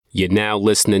You're now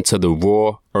listening to the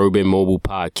Raw Urban Mobile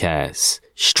Podcast,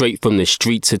 straight from the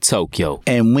streets of Tokyo.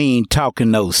 And we ain't talking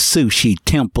no sushi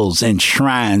temples and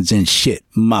shrines and shit,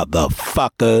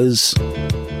 motherfuckers.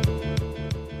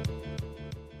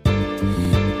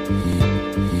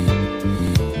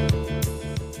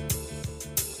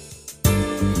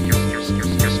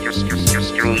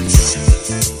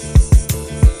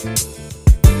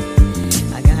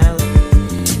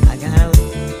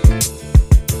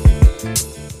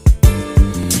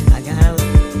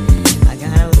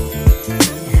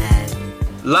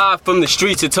 Live from the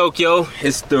streets of Tokyo,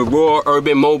 it's the Raw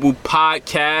Urban Mobile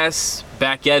Podcast.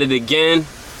 Back at it again.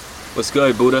 What's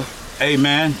good, Buddha? Hey,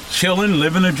 man. Chilling,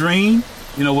 living a dream.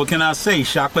 You know, what can I say?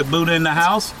 Chocolate Buddha in the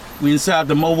house. We inside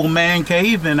the mobile man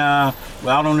cave, and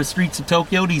we're out on the streets of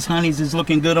Tokyo. These honeys is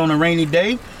looking good on a rainy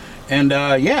day. And,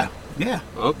 yeah.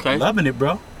 Okay. Loving it,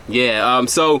 bro. Yeah,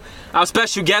 so our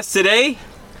special guest today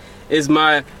is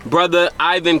my brother,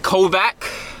 Ivan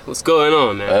Kovac. What's going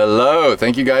on, man? Hello.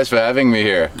 Thank you guys for having me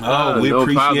here. Oh, we no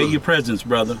appreciate problem. your presence,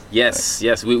 brother. Yes.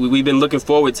 We've been looking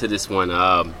forward to this one.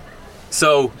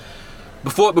 So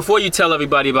before you tell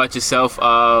everybody about yourself,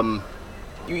 so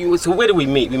where did we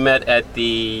meet? We met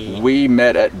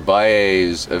at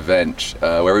Bae's event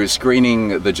where we were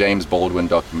screening the James Baldwin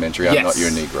documentary, I'm Not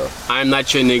Your Negro. I'm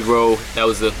Not Your Negro. That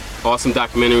was an awesome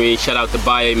documentary. Shout out to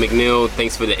Bae McNeil.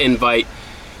 Thanks for the invite.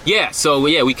 Yeah, so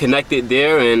we connected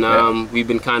there, and we've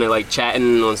been kind of like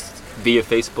chatting on via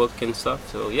Facebook and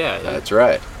stuff. So yeah. That's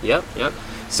right. Yep.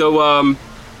 So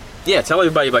tell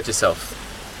everybody about yourself.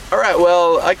 All right.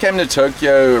 Well, I came to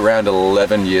Tokyo around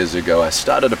 11 years ago. I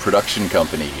started a production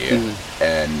company here,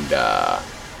 and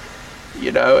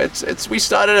we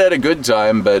started at a good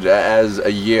time, but as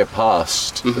a year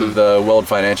passed, the world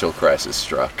financial crisis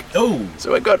struck. Oh.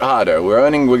 So it got harder.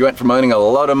 We went from earning a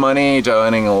lot of money to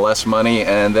earning less money,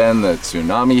 and then the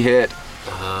tsunami hit,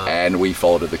 and we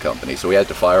folded the company. So we had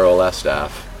to fire all our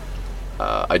staff.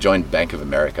 I joined Bank of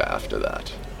America after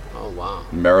that. Oh, wow.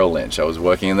 Merrill Lynch. I was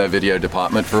working in their video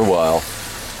department for a while.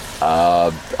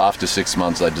 After 6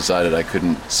 months, I decided I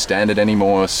couldn't stand it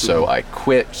anymore, so I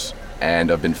quit.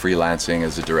 And I've been freelancing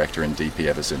as a director and DP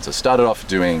ever since. I started off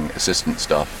doing assistant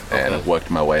stuff and I've worked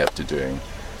my way up to doing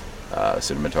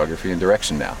cinematography and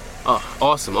direction now. Oh,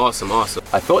 awesome.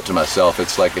 I thought to myself,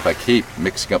 it's like if I keep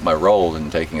mixing up my roles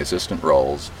and taking assistant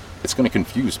roles, it's going to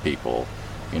confuse people.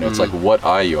 You know, it's like, what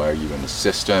are you? Are you an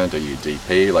assistant? Are you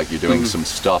DP? Like, you're doing some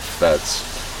stuff that's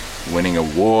winning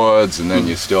awards, and then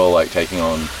you're still like taking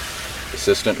on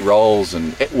assistant roles,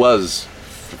 and it was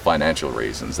for financial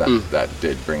reasons that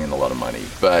did bring in a lot of money.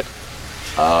 But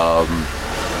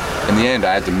in the end,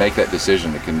 I had to make that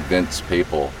decision to convince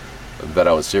people that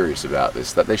I was serious about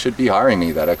this, that they should be hiring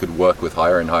me, that I could work with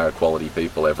higher and higher quality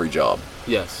people every job.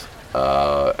 Yes.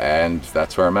 And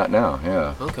that's where I'm at now.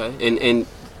 Yeah. Okay. And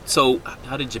so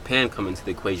how did Japan come into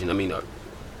the equation? I mean,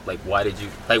 why did you,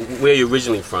 where are you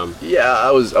originally from? Yeah,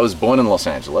 I was born in Los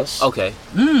Angeles. Okay.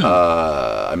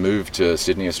 I moved to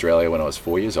Sydney, Australia when I was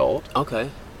 4 years old. Okay.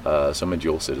 So I'm a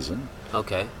dual citizen.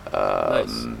 Okay.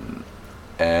 Nice.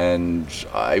 And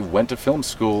I went to film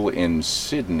school in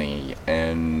Sydney,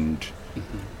 and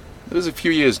there was a few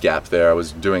years gap there. I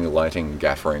was doing lighting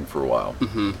gaffering for a while.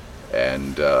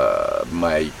 And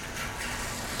my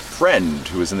friend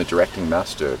who was in the directing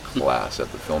master class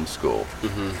at the film school,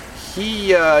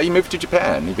 he moved to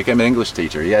Japan. He became an English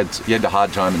teacher. He had a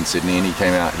hard time in Sydney, and he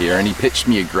came out here, and he pitched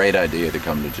me a great idea to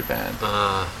come to Japan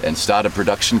and start a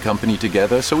production company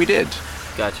together. So we did.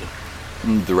 Gotcha.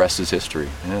 And the rest is history.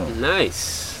 Yeah.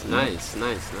 Nice. All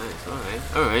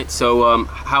right. So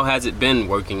how has it been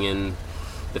working in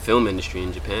the film industry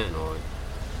in Japan? Or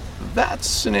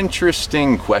that's an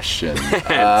interesting question. It's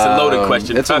a loaded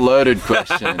question. It's a loaded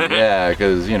question, yeah,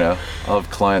 because I'll have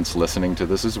clients listening to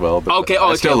this as well. But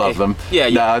I still love them. Yeah.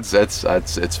 No,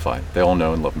 it's fine. They all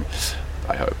know and love me,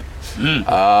 I hope.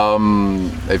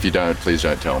 If you don't, please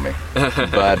don't tell me.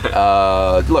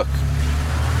 But look,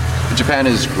 Japan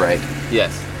is great.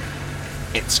 Yes.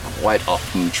 It's quite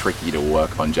often tricky to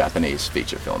work on Japanese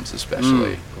feature films,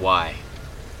 especially. Why?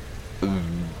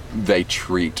 They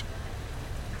treat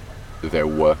their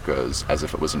workers as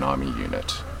if it was an army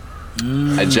unit.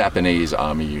 A Japanese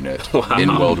army unit in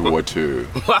World War II.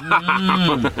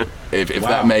 If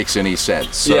that makes any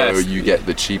sense. So you get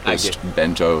the cheapest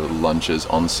bento lunches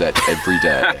on set every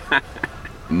day.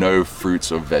 No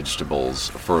fruits or vegetables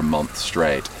for a month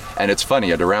straight. And it's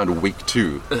funny, at around week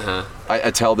 2, I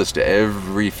tell this to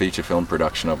every feature film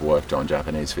production I've worked on,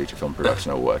 Japanese feature film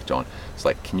production I've worked on. It's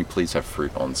like, can you please have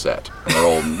fruit on set? And they're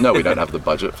all, no, we don't have the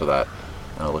budget for that.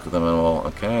 And I look at them and I'm all,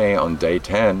 okay, on day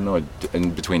 10, or in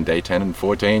between day 10 and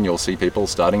 14, you'll see people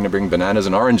starting to bring bananas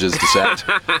and oranges to set.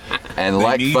 And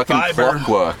like need fucking fiber.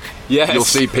 clockwork, Yes. you'll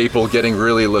see people getting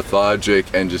really lethargic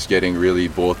and just getting really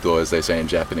boto, as they say in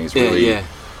Japanese, really,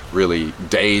 really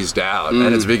dazed out.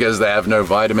 And it's because they have no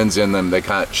vitamins in them, they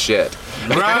can't shit.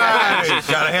 Right.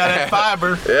 Gotta have that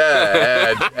fiber.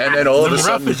 Yeah, and then all of a Them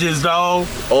sudden, roughages, dog.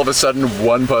 all of a sudden,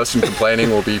 one person complaining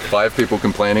will be 5 people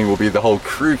complaining, will be the whole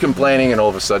crew complaining, and all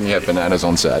of a sudden you have bananas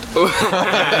on set.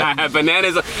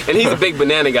 Bananas, and he's a big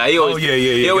banana guy. He always, Oh yeah.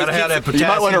 he You always gotta have that keeps- potassium.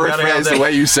 You might want to gotta have rephrase the that-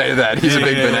 way you say that. He's a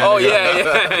big Yeah. banana Oh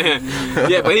guy.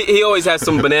 yeah. But he always has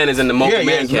some bananas in the mobile Yeah,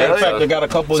 man as a matter cave. of fact, I got a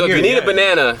couple So if here. you need yeah. a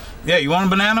banana, Yeah, you want a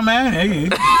banana, man? Hey.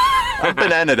 I'm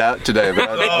bananaed out today, but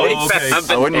Oh,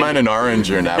 okay. I wouldn't mind an orange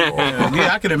or an apple.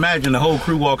 Yeah, I can imagine the whole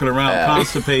crew walking around Yeah.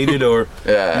 constipated, or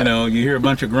Yeah. you know, you hear a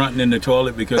bunch of grunting in the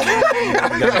toilet because you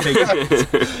gotta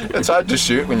take. It's hard to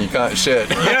shoot when you can't shit.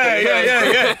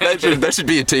 Yeah. That should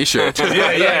be a t-shirt.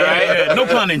 Yeah. No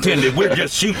pun intended. We're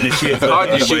just shooting the shit. hard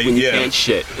to Anyway, shoot when you yeah. can't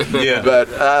shit. Yeah. But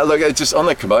look, it's just on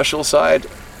the commercial side,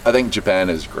 I think Japan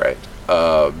is great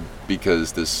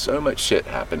because there's so much shit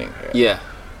happening here. Yeah.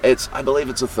 I believe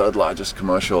it's the 3rd largest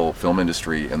commercial film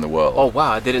industry in the world. Oh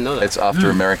wow, I didn't know that. It's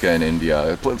after America and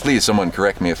India. Please, someone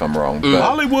correct me if I'm wrong. But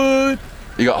Hollywood.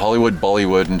 you got Hollywood,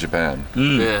 Bollywood, and Japan.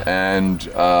 Yeah. And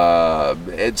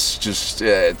it's just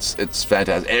it's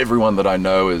fantastic. Everyone that I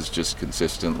know is just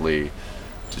consistently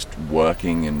just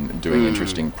working and doing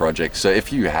interesting projects. So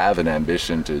if you have an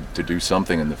ambition to do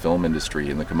something in the film industry,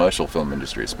 in the commercial film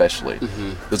industry especially,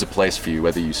 there's a place for you,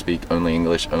 whether you speak only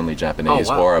English, only Japanese,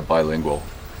 Oh, wow. or are bilingual.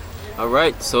 All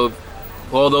right. So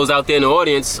for all those out there in the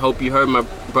audience, hope you heard my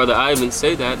brother Ivan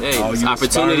say that. Hey, All this you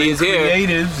opportunity is aspiring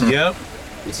here. Creatives. Yep.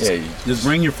 Yeah, you Just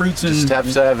bring your fruits and. just have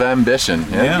to have ambition.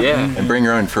 Yeah. Yeah. And bring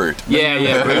your own fruit.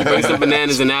 Yeah. Bring some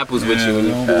bananas and apples with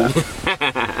you.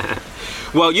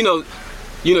 Well, you know,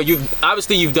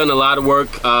 you've done a lot of work.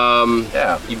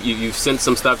 Yeah. You've sent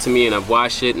some stuff to me, and I've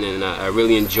watched it, and I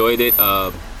really enjoyed it.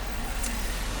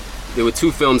 There were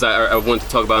 2 films I wanted to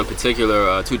talk about in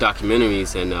particular, 2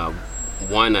 documentaries, and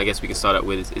one I guess we can start out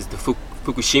with is the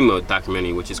Fukushima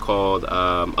documentary, which is called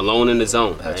Alone in the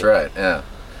Zone. That's right. Yeah.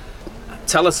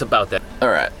 Tell us about that. All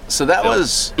right. So that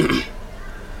was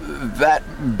that.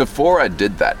 Before I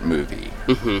did that movie,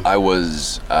 I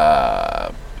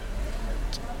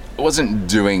wasn't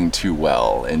doing too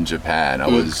well in Japan. I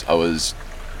was,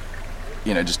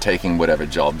 you know, just taking whatever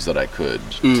jobs that I could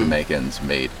to make ends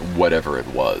meet, whatever it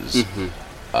was,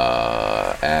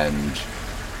 and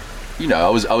you know,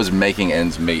 I was making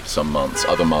ends meet some months.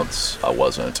 Other months I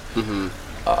wasn't.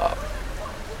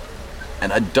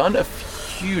 And I'd done a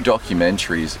few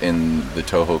documentaries in the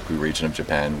Tohoku region of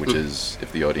Japan, which is,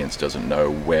 if the audience doesn't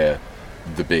know, where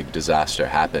the big disaster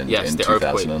happened Yes, in the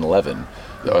earthquake. 2011.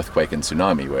 The earthquake and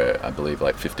tsunami, where I believe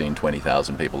like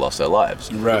 20,000 people lost their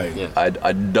lives. Right. Yeah.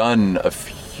 I'd done a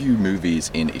few movies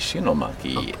in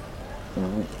Ishinomaki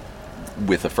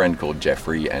with a friend called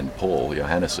Jeffrey and Paul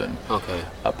Johannesson. Okay.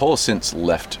 Paul's since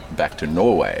left back to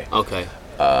Norway. Okay.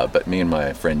 But me and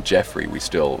my friend Jeffrey, we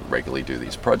still regularly do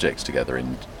these projects together,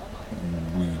 and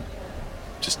we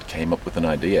just came up with an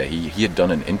idea. He had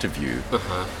done an interview,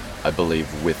 I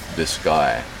believe, with this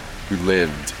guy who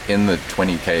lived in the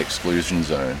 20K exclusion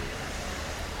zone,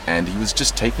 and he was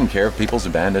just taking care of people's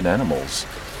abandoned animals.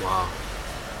 Wow.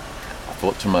 I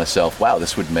thought to myself, wow,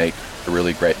 this would make a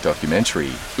really great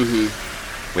documentary.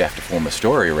 We have to form a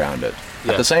story around it.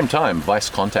 Yeah. At the same time, Vice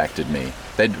contacted me.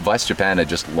 Vice Japan had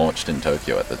just launched in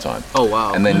Tokyo at the time. Oh,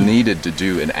 wow. And they needed to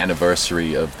do an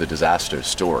anniversary of the disaster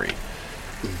story.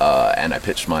 And I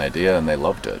pitched my idea, and they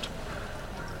loved it.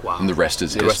 Wow. And the rest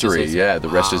is The rest is history. history. Yeah, the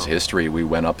rest is Wow. history. We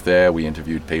went up there, we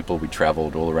interviewed people, we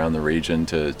traveled all around the region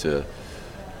to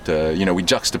you know, we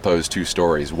juxtaposed 2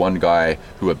 stories. One guy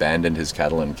who abandoned his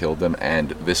cattle and killed them,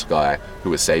 and this guy who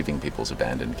was saving people's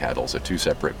abandoned cattle. So 2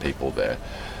 separate people there.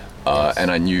 And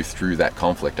I knew through that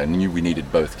conflict, I knew we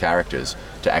needed both characters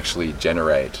to actually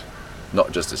generate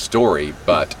not just a story,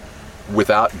 but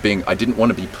without being, I didn't want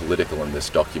to be political in this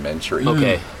documentary.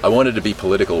 Okay. I wanted to be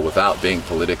political without being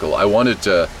political. I wanted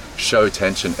to show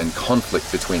tension and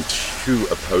conflict between 2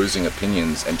 opposing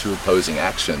opinions and 2 opposing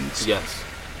actions, Yes.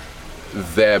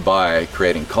 thereby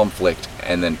creating conflict,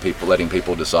 and then letting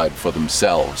people decide for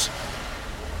themselves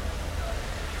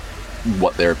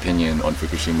what their opinion on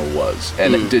Fukushima was.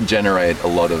 And it did generated a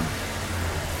lot of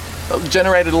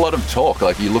talk.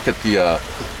 Like, you look at the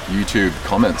YouTube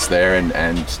comments there,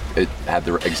 and it had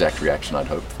the exact reaction I'd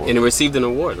hoped for. And it received an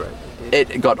award, right?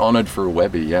 It got honored for a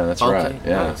Webby. Yeah, that's Okay. right.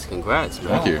 Yeah. Nice. Congrats, man.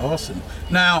 Thank you. Awesome.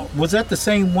 Now, was that the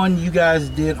same one you guys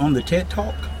did on the TED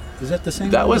Talk? Is that the same?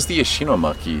 That one? was the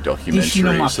Ishinomaki documentary.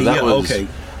 Ishinomaki, so that yeah, was, okay.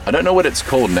 I don't know what it's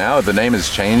called now. The name has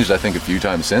changed, I think, a few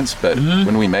times since. But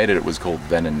when we made it was called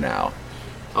Then and Now.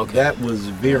 Okay. That was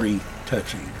very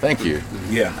touching. Thank you.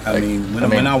 Yeah, I mean,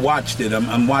 when I watched it,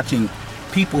 I'm watching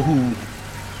people who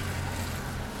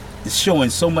is showing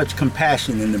so much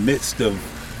compassion in the midst of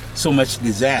so much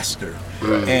disaster,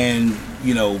 and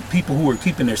you know, people who are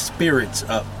keeping their spirits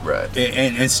up,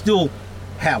 and still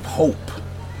have hope,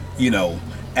 you know,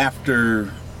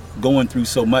 after going through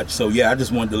so much. So yeah, I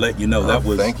just wanted to let you know that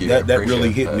was thank you. that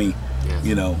really hit me. Yes.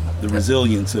 You know, the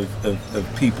resilience of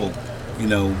people. You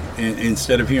know,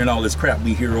 instead of hearing all this crap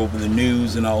we hear over the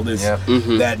news and all this,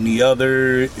 that and the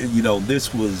other, you know,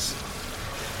 this was,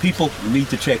 people need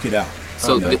to check it out.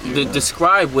 So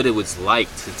describe what it was like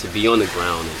to be on the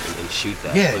ground and shoot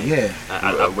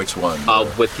that. Which one?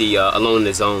 With the Alone in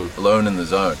the Zone. Alone in the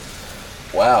Zone.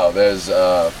 Wow, there's,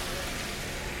 that's,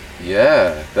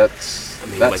 I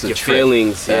mean, that's like a your trip.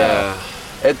 feelings,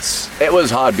 It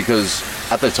was hard because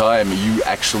at the time you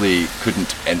actually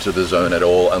couldn't enter the zone at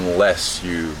all unless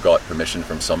you got permission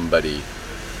from somebody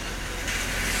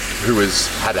who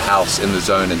had a house in the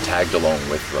zone and tagged along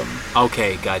with them.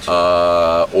 Okay, gotcha.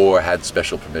 Or had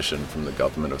special permission from the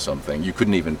government or something. You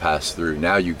couldn't even pass through.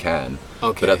 Now you can.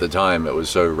 Okay. But at the time it was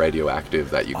so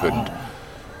radioactive that you couldn't.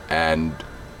 And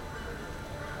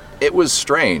it was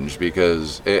strange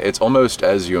because it's almost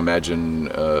as you imagine.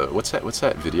 What's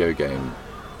that video game?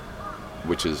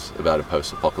 Which is about a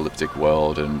post-apocalyptic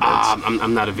world, and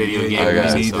I'm not a video game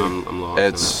person, so I'm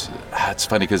lost. It's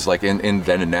funny because like in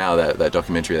Then and Now, that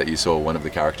documentary that you saw, one of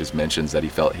the characters mentions that he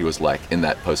felt he was like in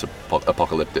that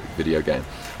post-apocalyptic video game,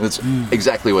 and it's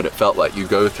exactly what it felt like. You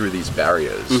go through these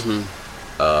barriers,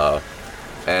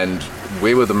 and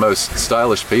we were the most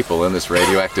stylish people in this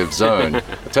radioactive zone. I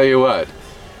tell you what.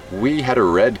 We had a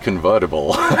red convertible.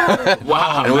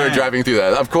 Wow! And we were driving through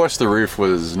that. Of course, the roof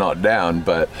was not down,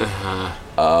 but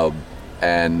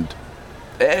and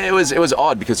it was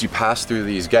odd because you pass through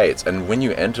these gates, and when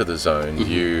you enter the zone,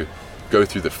 you go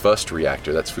through the first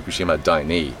reactor. That's Fukushima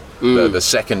Daini, the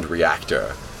second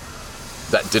reactor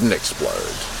that didn't explode,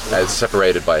 as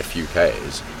separated by a few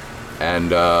Ks, and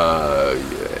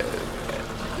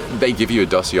they give you a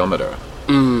dosiometer.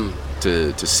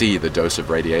 To see the dose of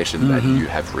radiation that you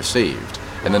have received.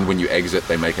 And then when you exit,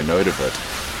 they make a note of it.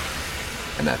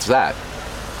 And that's that.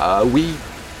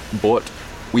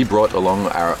 We brought along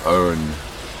our own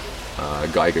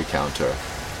Geiger counter.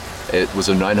 It was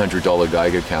a $900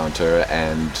 Geiger counter,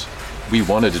 and we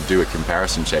wanted to do a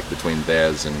comparison check between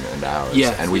theirs and ours.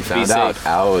 Yes, and we found out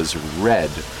ours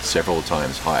read several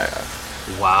times higher.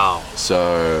 Wow.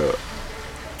 So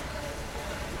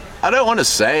I don't want to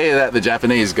say that the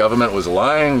Japanese government was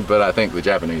lying, but I think the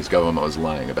Japanese government was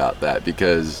lying about that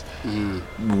because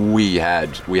we had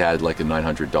like a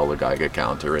 $900 Geiger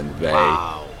counter, and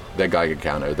their Geiger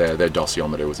counter, their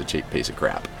dosiometer was a cheap piece of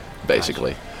crap,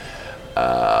 basically.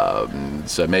 Gotcha.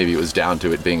 So maybe it was down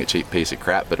to it being a cheap piece of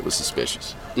crap, but it was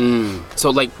suspicious. So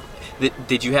like,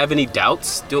 did you have any doubts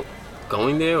still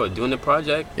going there or doing the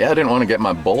project? Yeah, I didn't want to get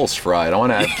my balls fried. I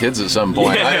want to have kids at some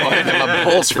point. I didn't want to get my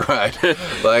balls fried.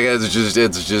 Like it's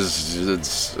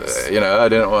you know, I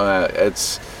didn't want to.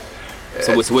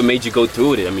 So what made you go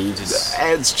through it? I mean,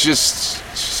 it's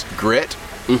just grit.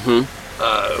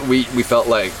 We felt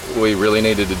like we really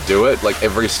needed to do it. Like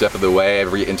every step of the way,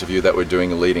 every interview that we're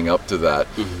doing leading up to that,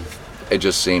 it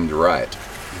just seemed right.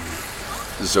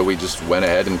 So we just went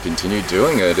ahead and continued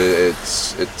doing it.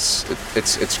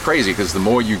 It's crazy because the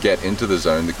more you get into the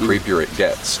zone, the creepier it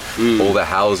gets. All the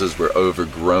houses were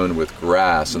overgrown with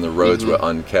grass and the roads were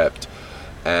unkept.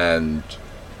 And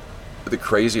the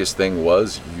craziest thing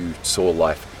was you saw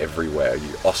life everywhere.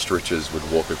 Ostriches would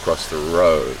walk across the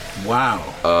road. Wow.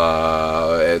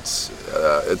 It's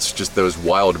just those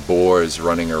wild boars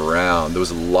running around. There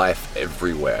was life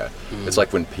everywhere. It's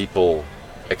like when people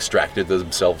extracted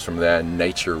themselves from there,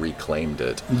 nature reclaimed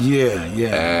it.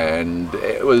 Yeah. And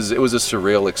it was a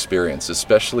surreal experience,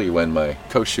 especially when my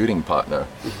co-shooting partner,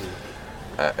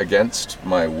 against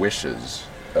my wishes,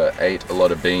 ate a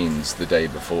lot of beans the day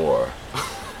before.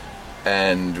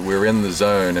 And we're in the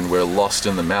zone and we're lost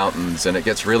in the mountains, and it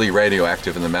gets really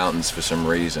radioactive in the mountains for some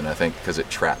reason. I think because it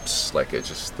traps, like it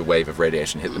just, the wave of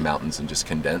radiation hit the mountains and just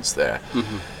condensed there.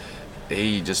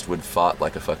 He just would fart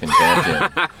like a fucking champion.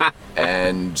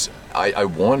 And I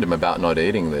warned him about not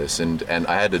eating this, and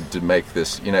I had to make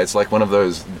this, you know, it's like one of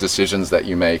those decisions that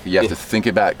you make. You have to think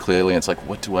about clearly, and it's like,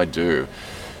 what do I do?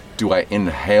 Do I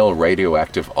inhale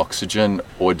radioactive oxygen,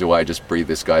 or do I just breathe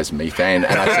this guy's methane?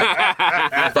 And I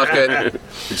said, fuck it,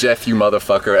 Jeff, you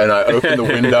motherfucker. And I opened the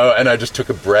window and I just took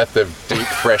a breath of deep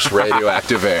fresh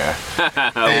radioactive air.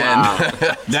 Wow.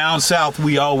 Down south,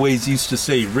 we always used to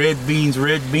say, red beans,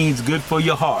 good for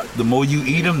your heart. The more you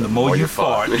eat them, the more you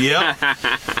fart. Yep.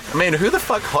 I mean, who the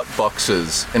fuck hot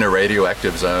boxes in a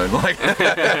radioactive zone? Like,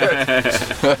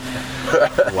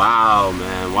 Wow,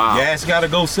 man. Wow. Gas got to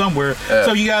go somewhere.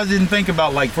 So you guys didn't think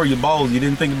about, like, for your balls, you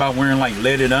didn't think about wearing, like,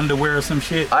 leaded underwear or some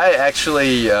shit? I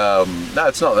actually, no,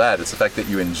 it's not that. It's the fact that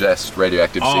you ingest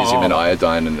radioactive cesium and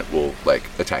iodine, and it will like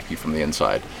attack you from the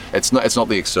inside. It's not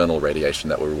the external radiation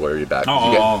that we're worried about.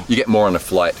 You get more on a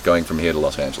flight going from here to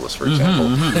Los Angeles, for example.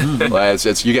 Like,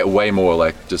 you get way more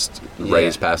like just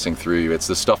rays passing through you. It's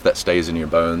the stuff that stays in your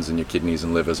bones and your kidneys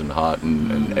and livers and heart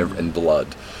and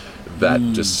blood that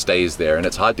just stays there, and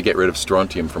it's hard to get rid of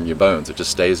strontium from your bones. It just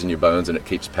stays in your bones and it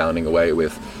keeps pounding away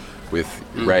with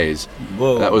rays.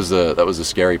 Whoa. That was the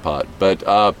scary part. But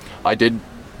I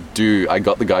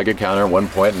got the Geiger counter at one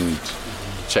point and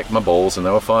checked my balls and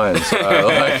they were fine. So,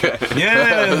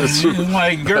 yeah,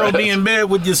 like girl be in bed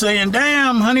with you saying,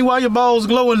 "Damn, honey, why your balls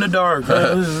glow in the dark?"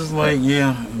 This is like,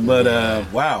 yeah, but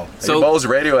wow. So, are your balls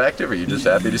radioactive, or are you just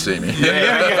happy to see me?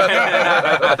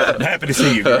 Yeah. Happy to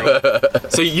see you, girl.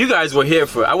 So you guys were here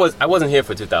for I wasn't here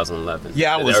for 2011.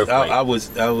 Yeah, I was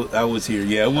here.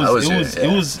 Yeah,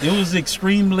 it was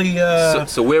extremely.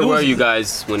 So where were you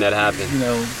guys when that happened? You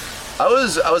know, I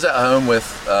was at home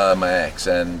with my ex,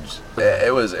 and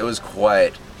it was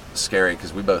quite scary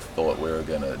because we both thought we were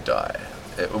gonna die.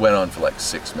 It went on for like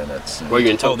 6 minutes. Were you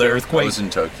in Tokyo? the earthquake. I was in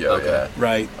Tokyo. Okay. Yeah.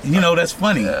 Right. You know, that's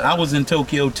funny. Yeah. I was in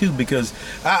Tokyo too because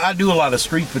I do a lot of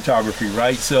street photography,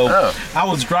 right? So I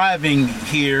was driving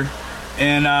here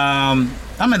and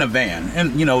I'm in a van,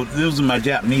 and you know, this was my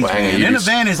Japanese van. And a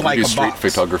van is like a street box.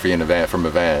 photography in a van from a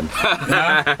van.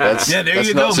 That's you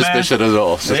not go, suspicious man. at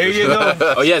all. There you go.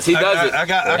 Oh yes, he does it. I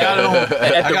got it on.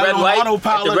 At the red light,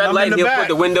 he'll put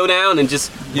the window down and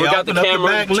just work out the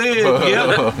camera. Up the back lid.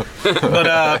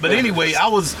 Yeah. But anyway, I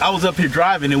was up here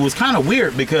driving. It was kind of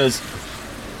weird because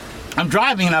I'm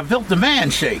driving and I felt the van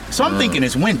shake. So I'm thinking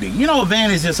it's windy. You know, a van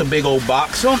is just a big old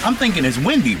box. So I'm thinking it's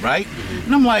windy, right?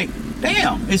 And I'm like,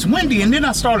 damn, it's windy. And then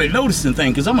I started noticing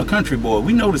things because I'm a country boy.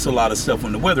 We notice a lot of stuff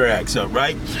when the weather acts up,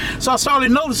 right? So I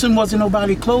started noticing wasn't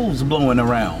nobody clothes blowing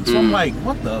around. So I'm like,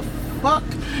 what the fuck?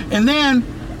 And then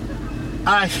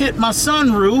I hit my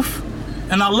sunroof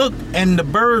and I looked, and the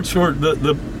birds were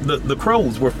the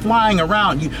crows were flying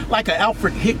around, like an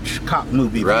Alfred Hitchcock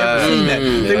movie. Have you ever seen that?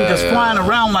 They were just flying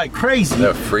around like crazy.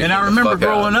 And I remember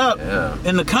growing up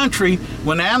in the country,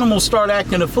 when the animals start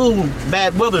acting a fool,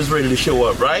 bad weather's ready to show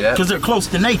up, right? Because they're close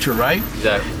to nature, right?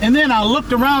 Exactly. And then I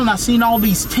looked around and I seen all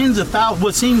these tens of thousands,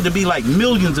 what seemed to be like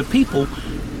millions of people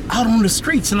out on the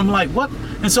streets, and I'm like, what?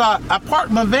 And so I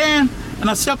parked my van and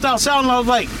I stepped outside and I was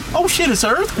like, oh shit, it's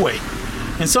an earthquake.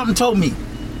 And something told me,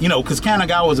 you know, because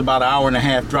Kanagawa was about an hour and a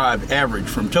half drive average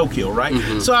from Tokyo, right?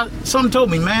 So something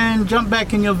told me, man, jump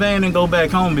back in your van and go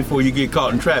back home before you get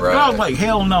caught in traffic. Right. I was like,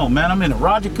 hell no, man. I'm in a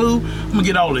Rajaku. I'm going to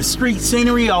get all this street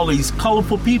scenery, all these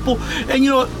colorful people. And, you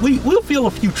know, we'll feel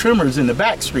a few tremors in the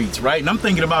back streets, right? And I'm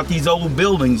thinking about these old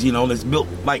buildings, you know, that's built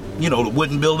like, you know, the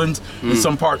wooden buildings in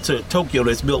some parts of Tokyo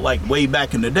that's built like way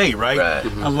back in the day, right?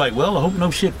 I was like, well, I hope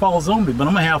no shit falls on me, but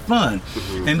I'm going to have fun.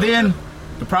 And then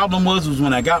the problem was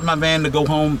when I got my van to go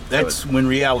home, that's when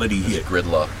reality hit.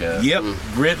 Gridlock, yeah. Yep,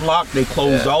 gridlock. They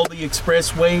closed all the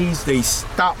expressways. They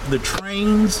stopped the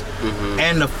trains.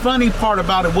 And the funny part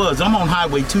about it was, I'm on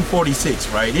Highway 246,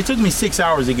 right? It took me 6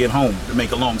 hours to get home, to make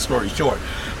a long story short.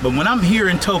 But when I'm here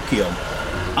in Tokyo,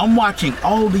 I'm watching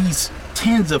all these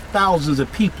tens of thousands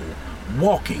of people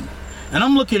walking. And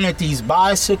I'm looking at these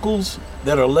bicycles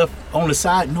that are left on the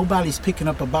side. Nobody's picking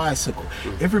up a bicycle.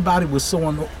 Everybody was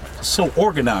so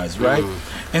organized, right?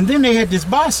 And then they had this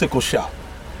bicycle shop.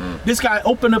 This guy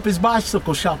opened up his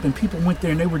bicycle shop and people went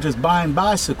there and they were just buying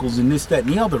bicycles and this, that,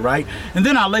 and the other, right? And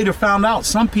then I later found out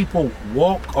some people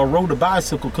walk or rode a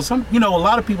bicycle because some, you know, a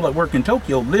lot of people that work in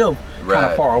Tokyo live kind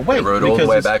of far away. They rode all the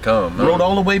way back home. Rode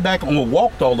all the way back or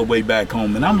walked all the way back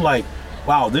home. And I'm like,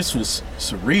 wow, this was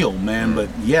surreal, man. But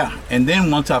yeah, and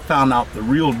then once I found out the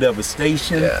real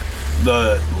devastation,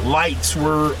 the lights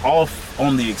were off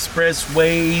on the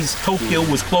expressways. Tokyo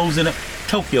was closing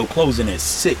at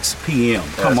 6 p.m.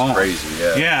 Come on. That's crazy,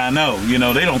 yeah. Yeah, I know. You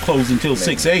know, they don't close until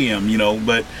 6 a.m., you know,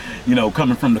 but, you know,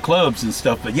 coming from the clubs and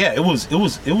stuff. But yeah, it was an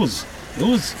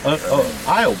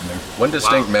eye-opener. One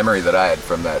distinct memory that I had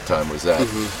from that time was that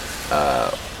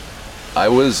I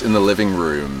was in the living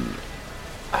room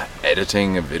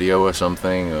editing a video or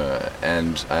something,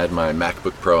 and I had my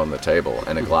MacBook Pro on the table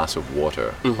and a glass of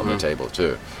water on the table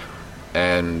too.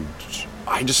 And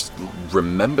I just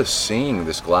remember seeing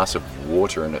this glass of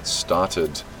water and it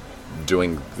started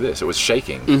doing this. It was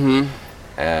shaking.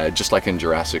 Just like in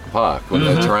Jurassic Park, when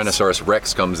the Tyrannosaurus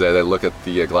Rex comes there, they look at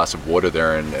the glass of water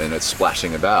there and it's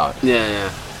splashing about.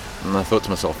 Yeah. And I thought to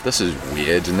myself, this is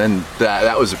weird. And then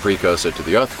that was a precursor to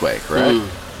the earthquake, right?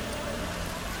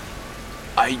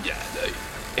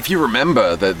 If you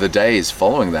remember the days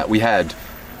following that, we had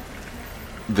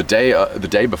the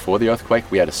day before the earthquake,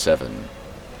 we had a 7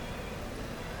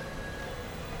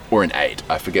 or an 8.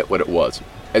 I forget what it was.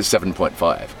 It's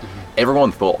 7.5.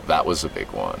 Everyone thought that was a big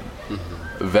one.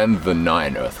 Then the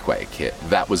 9 earthquake hit.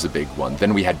 That was a big one.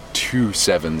 Then we had 2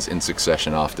 7s in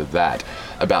succession after that,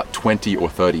 about 20 or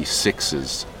 30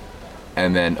 6s,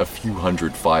 and then a few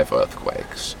hundred 5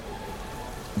 earthquakes.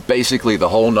 Basically, the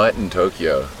whole night in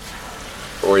Tokyo,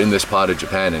 or in this part of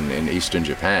Japan, in eastern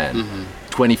Japan,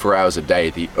 24 hours a day,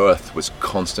 the earth was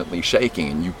constantly shaking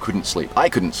and you couldn't sleep. I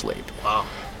couldn't sleep. Wow.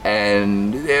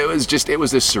 And it was this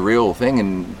surreal thing.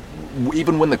 And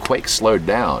even when the quake slowed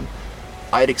down,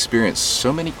 I had experienced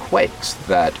so many quakes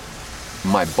that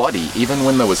my body, even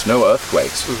when there was no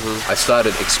earthquakes, I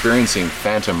started experiencing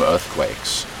phantom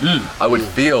earthquakes. I would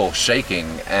feel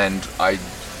shaking, and I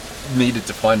needed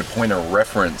to find a point of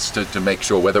reference to make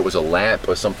sure whether it was a lamp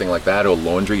or something like that, or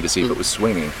laundry, to see if it was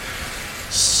swinging.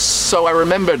 So I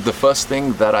remembered the first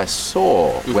thing that I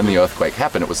saw when the earthquake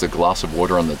happened. It was a glass of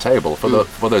water on the table.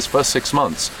 For those first 6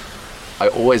 months, I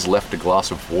always left a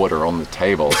glass of water on the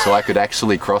table so I could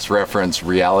actually cross-reference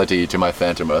reality to my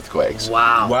phantom earthquakes.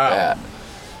 Wow. Yeah.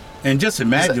 And just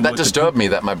imagine That disturbed me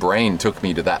that my brain took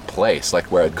me to that place,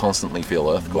 like where I'd constantly feel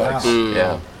earthquakes. Wow.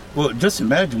 Yeah. Well, just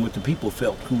imagine what the people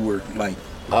felt who were like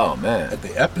Oh man. at the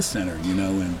epicenter, you know.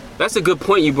 And That's a good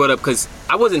point you brought up, because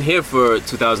I wasn't here for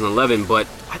 2011, but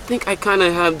I think I kind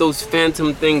of have those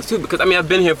phantom things too, because I mean, I've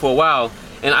been here for a while,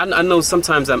 and I know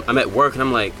sometimes I'm at work and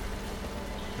I'm like,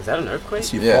 is that an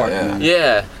earthquake?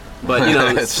 Yeah. But you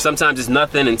know, sometimes it's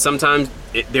nothing, and sometimes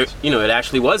it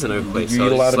actually was an earthquake. Did you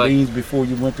eat a lot of beans before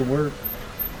you went to work?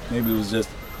 Maybe it was just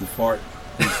the fart.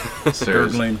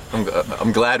 Seriously.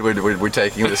 I'm glad we're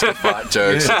taking this to fart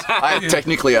jokes.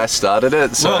 Technically I started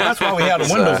it. So. Well, that's why we had the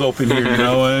windows open here, you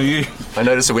know. I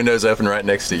noticed the windows open right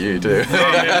next to you too.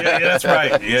 Yeah, that's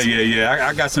right. Yeah.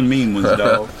 I got some mean ones,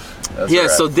 dog. Yeah. Right.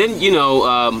 So then,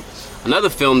 another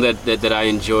film that I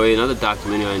enjoyed, another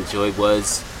documentary I enjoyed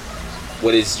was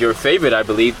what is your favorite, I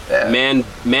believe, Man's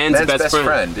Best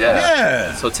Friend.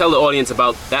 Yeah. So tell the audience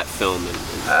about that film.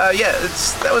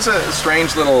 That was a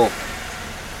strange little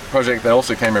project that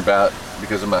also came about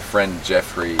because of my friend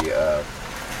Jeffrey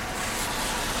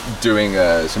doing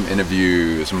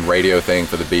some radio thing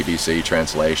for the BBC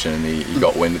translation, and he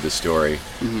got wind of the story.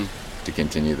 To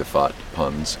continue the fart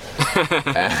puns,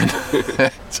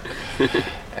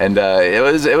 and it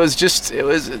was a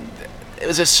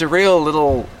surreal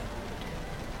little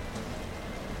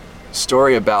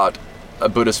story about a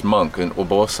Buddhist monk, an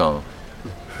Obosan,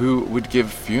 who would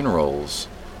give funerals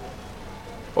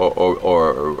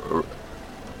or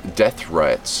death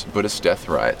rites, Buddhist death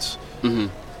rites,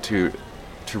 to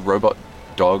robot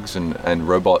dogs and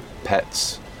robot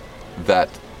pets that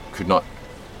could not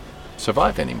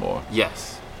survive anymore.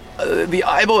 Yes. The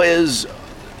Aibo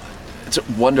it's a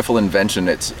wonderful invention.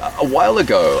 It's a while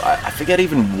ago, I forget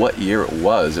even what year it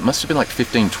was. It must have been like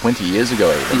 15, 20 years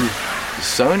ago even.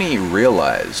 Sony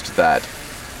realized that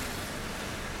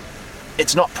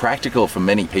it's not practical for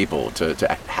many people to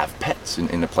have pets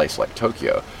in a place like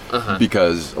Tokyo,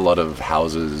 because a lot of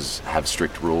houses have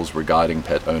strict rules regarding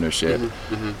pet ownership,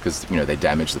 because they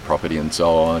damage the property and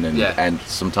so on, and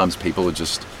sometimes people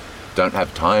just don't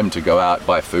have time to go out,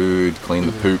 buy food, clean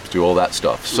the poop, do all that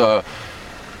stuff. So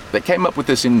they came up with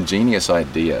this ingenious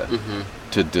idea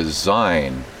to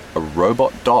design a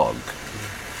robot dog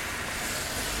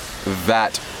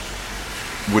that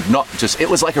would not just, it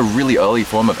was like a really early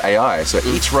form of AI. So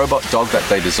each robot dog that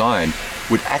they designed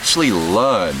would actually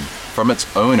learn from its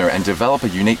owner and develop a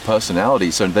unique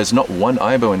personality. So there's not one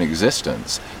Aibo in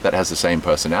existence that has the same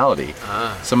personality.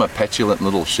 Some are petulant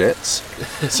little shits.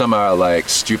 Some are like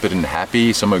stupid and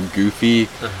happy. Some are goofy.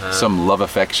 Some love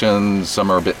affection. Some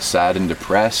are a bit sad and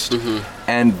depressed.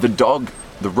 And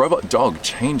the robot dog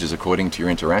changes according to your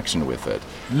interaction with it.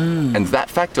 And that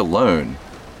fact alone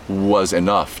was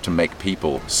enough to make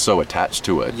people so attached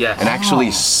to it and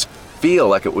actually feel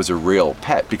like it was a real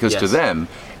pet, because to them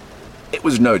it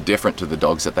was no different to the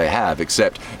dogs that they have,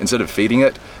 except instead of feeding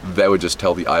it, they would just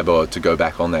tell the Aibo to go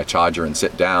back on their charger and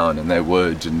sit down, and they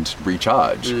would and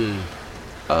recharge.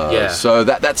 So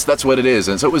that's what it is.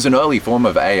 And so it was an early form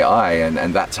of AI,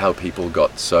 and that's how people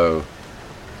got so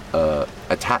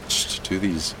attached to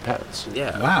these pets.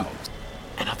 Yeah. Wow.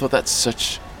 And I thought that's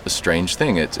such a strange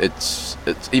thing. It's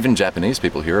even Japanese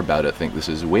people hear about it, think this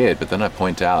is weird, but then I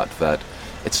point out that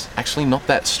it's actually not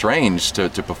that strange to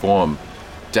perform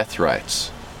death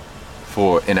rites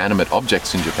for inanimate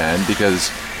objects in Japan,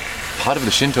 because part of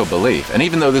the Shinto belief, and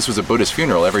even though this was a Buddhist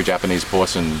funeral, every Japanese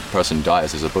person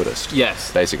dies as a Buddhist.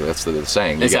 Yes. Basically, that's the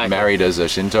saying. You Exactly. get married as a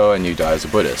Shinto and you die as a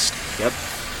Buddhist. Yep.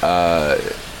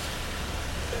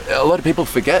 A lot of people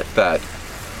forget that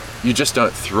you just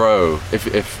don't throw,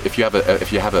 if you have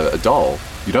a doll,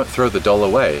 you don't throw the doll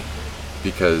away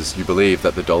because you believe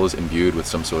that the doll is imbued with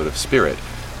some sort of spirit.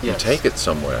 Yes. You take it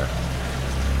somewhere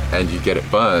and you get it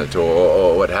burnt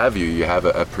or what have you. You have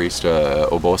a priest,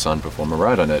 obosan, perform a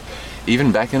rite on it.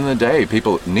 Even back in the day,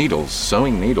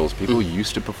 sewing needles, people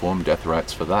used to perform death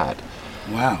rites for that.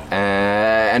 Wow.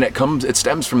 And it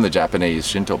stems from the Japanese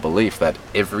Shinto belief that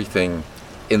everything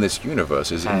in this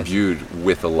universe is imbued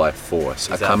with a life force,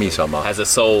 a kami-sama. Has a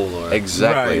soul, or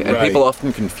Exactly. Right, and right. people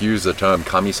often confuse the term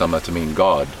kami-sama to mean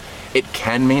God. It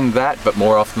can mean that, but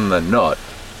more often than not,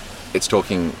 it's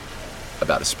talking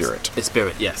about a spirit. a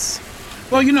spirit. Yes.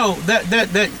 Well,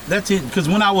 that's it. Because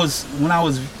when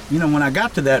I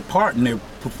got to that part and they're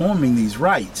performing these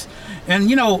rites, and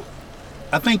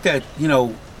I think that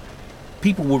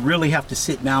people will really have to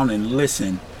sit down and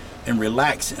listen and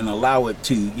relax and allow it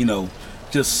to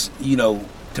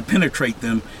to penetrate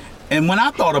them. And when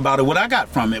I thought about it, what I got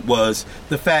from it was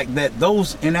the fact that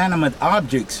those inanimate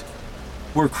objects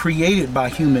were created by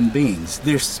human beings.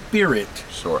 Their spirit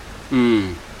Sure.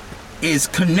 is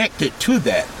connected to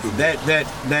that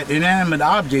inanimate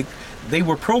object. They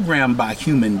were programmed by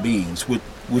human beings,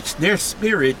 which their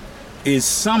spirit is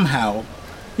somehow,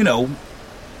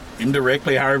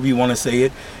 indirectly, however you want to say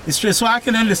it. It's just so I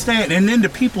can understand. And then the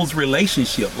people's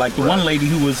relationship, like the one lady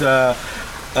who was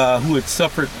who had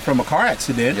suffered from a car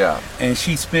accident, and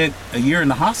she spent a year in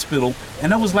the hospital,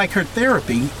 and that was like her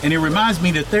therapy. And it reminds me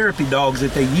of the therapy dogs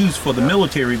that they use for the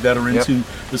military veterans who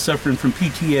were suffering from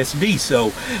PTSD.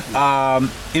 So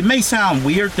it may sound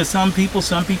weird to some people.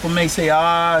 Some people may say,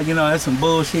 that's some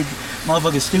bullshit,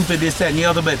 motherfucker, stupid, this, that, and the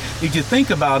other. But if you think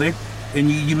about it, and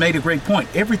you made a great point,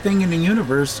 everything in the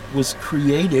universe was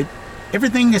created.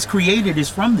 Everything that's created is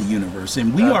from the universe,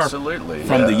 and we Absolutely, are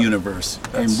from the universe.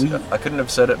 I couldn't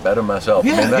have said it better myself.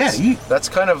 Yeah, that's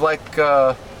kind of like.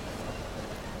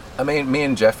 Me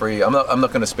and Jeffrey. I'm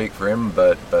not going to speak for him,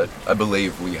 but I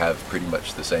believe we have pretty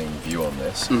much the same view on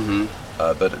this. Mm-hmm.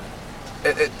 But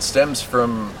it stems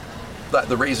from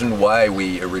the reason why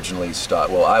we originally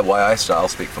I'll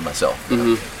speak for myself.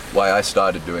 Mm-hmm. Why I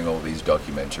started doing all these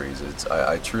documentaries.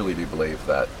 I truly do believe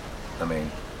that.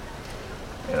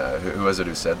 Who was it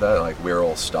who said that? Like, we're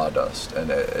all stardust, and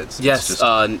it's just,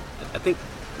 I think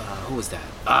who was that?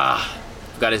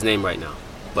 Forgot his name right now,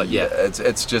 but yeah.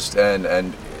 it's just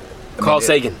and Carl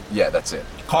Sagan. Yeah, that's it.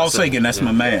 Carl Sagan, that's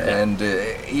my man. And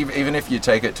even if you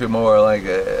take it to more like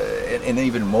an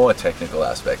even more technical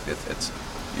aspect, it's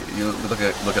you look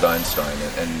at Einstein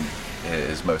and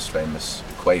his most famous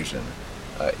equation,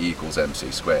 E equals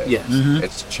mc squared. Yes. Mm-hmm.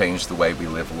 It's changed the way we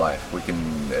live life.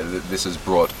 This has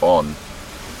brought on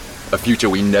a future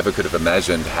we never could have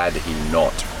imagined had he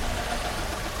not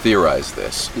theorized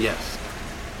this. Yes.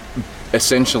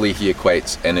 Essentially, he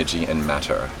equates energy and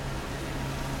matter.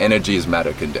 Energy is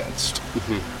matter condensed,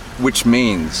 which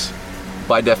means,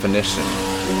 by definition,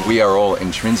 we are all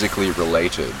intrinsically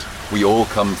related. We all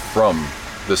come from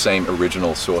the same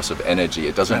original source of energy.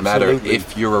 It doesn't matter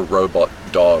if you're a robot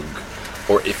dog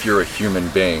or if you're a human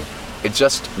being. It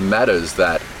just matters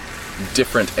that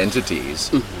different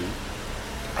entities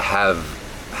have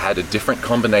had a different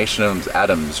combination of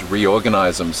atoms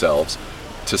reorganize themselves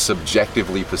to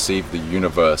subjectively perceive the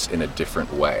universe in a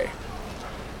different way.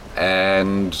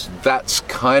 And that's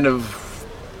kind of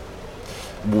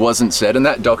wasn't said in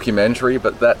that documentary,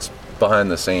 but that's behind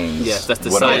the scenes. Yes, that's the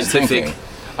what I was scientific. thinking.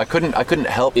 I couldn't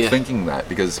help thinking that,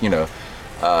 because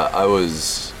I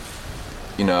was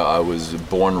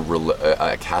born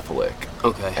a Catholic.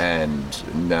 Okay.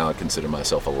 And now I consider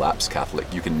myself a lapsed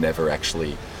Catholic. You can never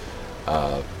actually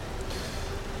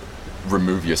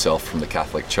remove yourself from the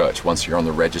Catholic Church. Once you're on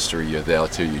the registry, you're there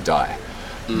till you die.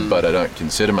 But I don't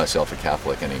consider myself a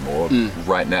Catholic anymore.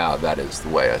 Right now, that is the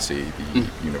way I see the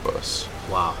universe.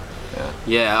 Wow. Yeah.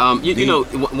 Yeah.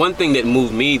 One thing that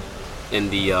moved me in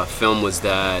the film was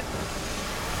that.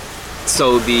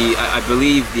 So I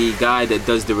believe the guy that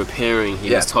does the repairing,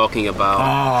 he was talking about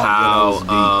how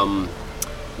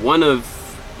one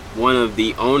of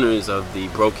the owners of the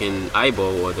broken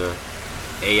Aibo, or the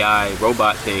AI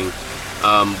robot thing,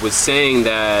 was saying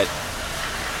that.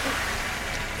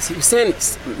 He was saying,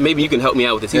 maybe you can help me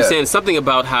out with this. He was saying something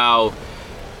about how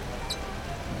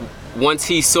once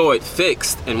he saw it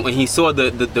fixed, and when he saw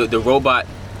the robot,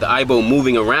 the Aibo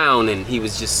moving around, and he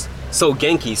was just so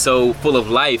Genki, so full of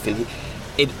life, and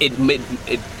it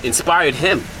inspired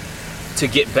him to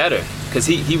get better, because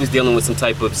he was dealing with some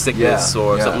type of sickness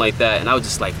or something like that, and I was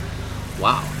just like,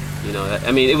 wow, you know.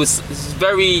 I mean, it was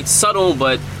very subtle,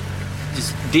 but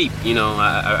just deep, you know.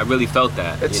 I really felt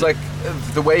that. It's like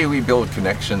the way we build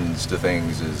connections to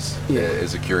things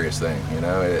is a curious thing, you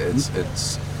know.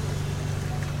 It's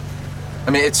I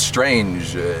mean, it's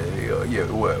strange.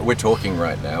 We're talking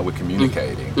right now, we're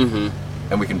communicating,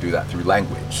 and we can do that through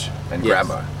language and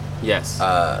grammar. Yes.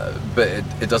 But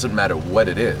it doesn't matter what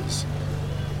it is.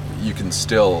 You can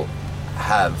still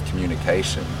have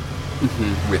communication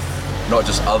with not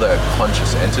just other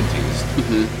conscious entities,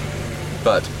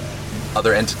 but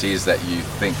other entities that you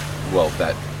think, well,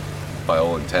 that by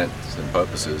all intents and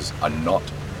purposes are not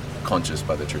conscious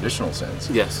by the traditional sense.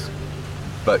 Yes.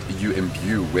 But you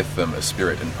imbue with them a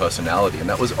spirit and personality, and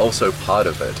that was also part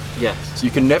of it. Yes. So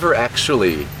you can never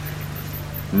actually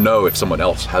know if someone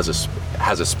else has a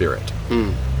spirit.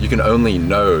 You can only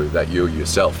know that you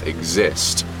yourself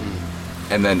exist,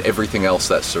 and then everything else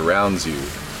that surrounds you,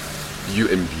 you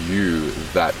imbue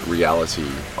that reality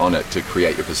on it to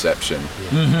create your perception.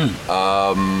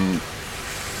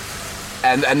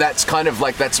 And that's kind of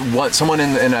like, that's what someone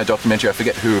in a documentary, I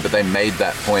forget who, but they made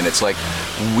that point. It's like,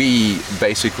 we're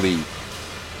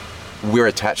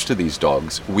attached to these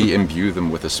dogs. We imbue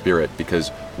them with a spirit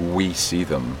because we see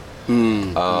them.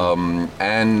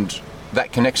 And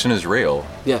that connection is real.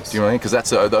 Yes. Do you know what I mean? Because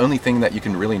that's the only thing that you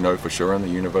can really know for sure in the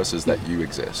universe is that you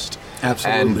exist.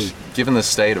 Absolutely. And given the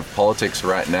state of politics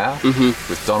right now,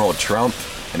 with Donald Trump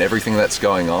and everything that's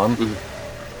going on,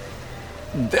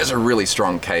 there's a really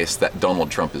strong case that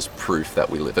Donald Trump is proof that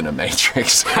we live in a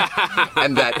matrix.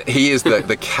 And that he is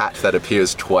the cat that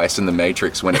appears twice in the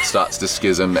matrix when it starts to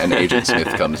schism and Agent Smith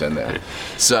comes in there.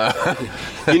 So,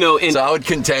 you know, so I would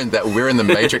contend that we're in the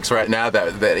matrix right now,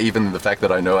 that even the fact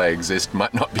that I know I exist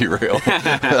might not be real.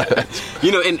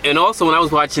 You know, and also when I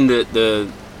was watching the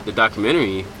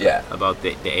documentary about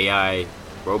the AI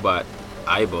robot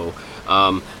Aibo,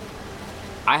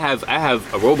 I have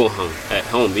a RoboHome at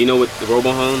home. Do you know what the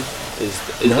RoboHome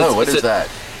is? No, what is that?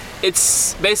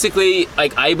 It's basically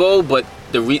like Aibo, but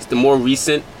the more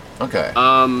recent,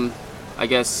 I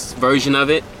guess, version of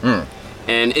it.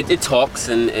 And it talks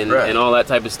and all that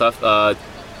type of stuff.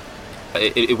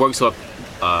 It works off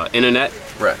internet,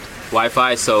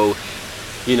 Wi-Fi. So,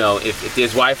 you know, if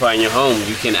there's Wi-Fi in your home,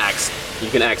 you can ask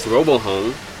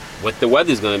RoboHome what the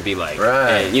weather's gonna be like,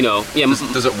 and you know,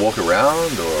 Does it walk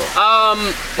around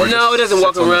or no, it doesn't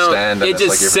walk around. It just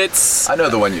like sits. I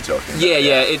know the one you're talking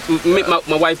about.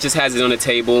 My wife just has it on the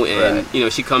table, and you know,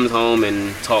 she comes home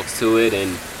and talks to it,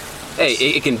 and hey,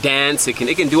 it can dance. It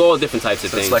can do all different types of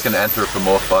things. It's like an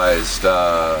anthropomorphized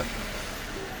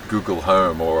Google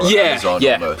Home or Amazon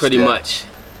almost. Pretty much.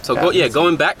 So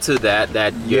going back to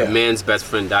that Your Man's Best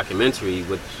Friend documentary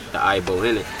with the Aibo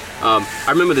in it. I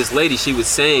remember this lady. She was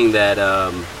saying that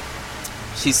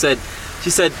she said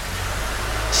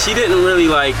she didn't really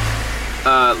like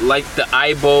the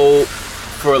Aibo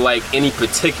for like any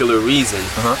particular reason.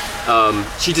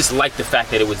 She just liked the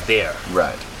fact that it was there.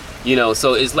 Right. You know,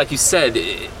 so it's like you said.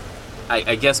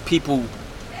 I guess people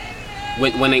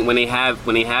when they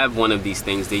have one of these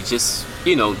things, they just,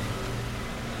 you know,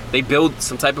 they build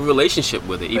some type of relationship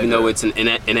with it, even though it's an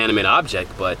inanimate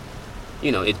object, but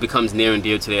you know, it becomes near and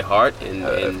dear to their heart, and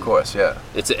of course,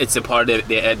 it's a part of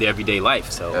their everyday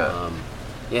life. So,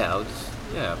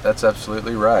 that's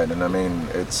absolutely right. And I mean,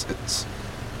 it's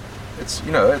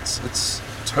you know, it's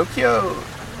Tokyo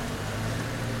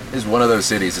is one of those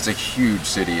cities. It's a huge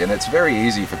city, and it's very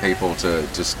easy for people to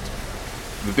just.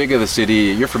 The bigger the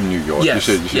city, you're from New York. Yes.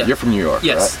 You're from New York,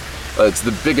 yes. Right? It's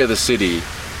the bigger the city,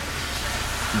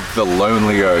 the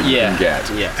lonelier you can get.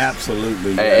 Yeah,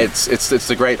 absolutely. It's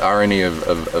the great irony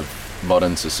of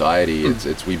modern society.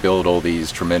 It's we build all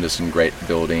these tremendous and great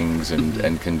buildings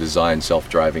and can design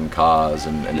self-driving cars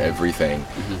and everything.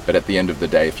 But at the end of the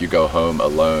day, if you go home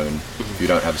alone, if you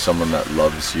don't have someone that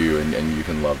loves you and you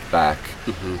can love back,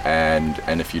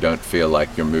 and if you don't feel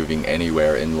like you're moving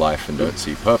anywhere in life and don't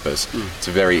see purpose, it's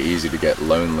very easy to get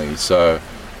lonely. So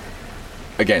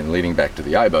again, leading back to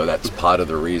the Aibo, that's part of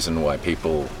the reason why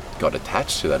people got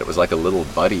attached to that. It was like a little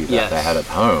buddy that they had at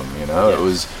home, you know. It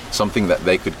was something that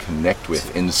they could connect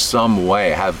with in some way,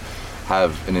 have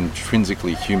an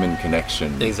intrinsically human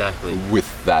connection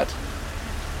with that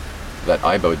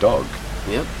Aibo dog.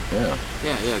 Yeah.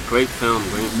 Great film.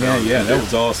 That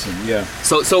was awesome. Yeah.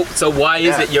 So why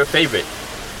is it your favorite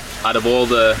out of all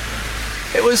the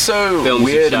It was so Films you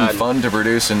weird and shot. fun to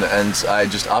produce, and I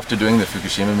just, after doing the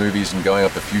Fukushima movies and going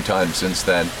up a few times since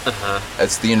then,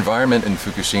 it's the environment in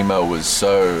Fukushima was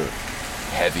so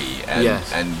heavy and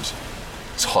Yes. and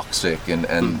toxic, and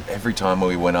every time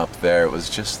we went up there, it was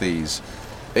just these.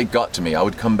 It got to me. I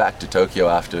would come back to Tokyo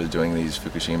after doing these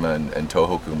Fukushima and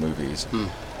Tohoku movies,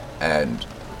 and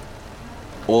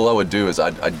all I would do is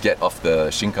I'd get off the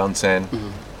Shinkansen,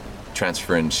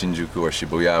 transfer in Shinjuku or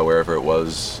Shibuya, wherever it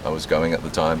was I was going at the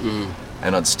time,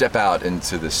 and I'd step out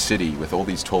into the city with all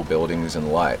these tall buildings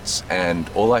and lights, and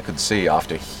all I could see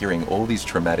after hearing all these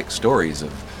traumatic stories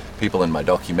of people in my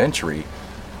documentary,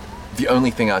 the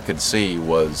only thing I could see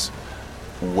was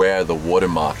where the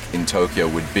watermark in Tokyo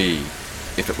would be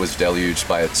if it was deluged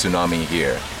by a tsunami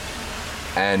here.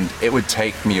 And it would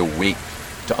take me a week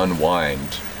to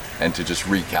unwind and to just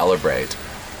recalibrate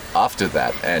after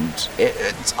that. And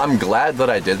I'm glad that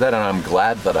I did that, and I'm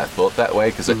glad that I thought that way,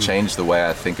 because it changed the way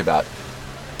I think about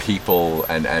people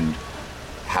and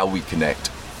how we connect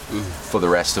for the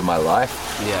rest of my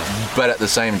life. Yeah. But at the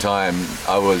same time,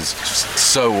 I was just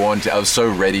so wanted. I was so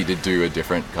ready to do a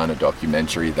different kind of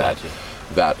documentary that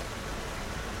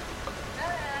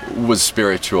was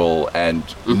spiritual and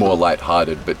more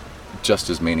lighthearted, but just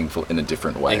as meaningful in a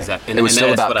different way. Exactly. It was And still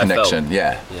that's about what I felt. connection.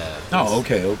 Yeah. Yeah. Oh,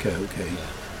 okay. It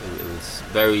was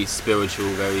very spiritual,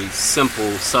 very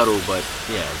simple, subtle, but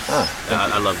yeah,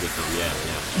 I love the film. Yeah.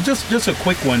 Just a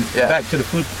quick one. Yeah. Back to the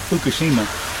Fukushima.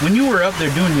 When you were up there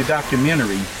doing your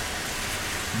documentary,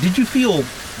 did you feel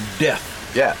death?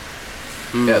 Yeah.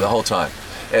 Yeah, the whole time.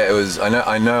 It was. I know.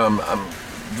 I'm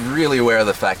really aware of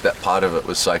the fact that part of it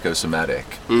was psychosomatic.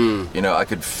 You know, I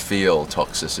could feel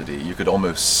toxicity. You could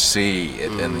almost see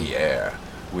it in the air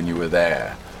when you were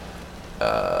there.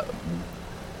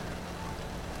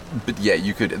 But yeah,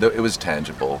 you could. It was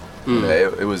tangible. You know,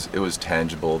 it was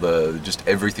tangible. Just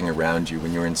everything around you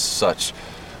when you're in such.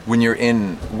 When you're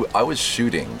in. I was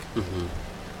shooting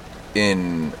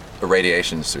in a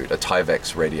radiation suit, a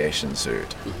Tyvek radiation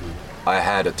suit. I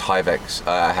had a Tyvek.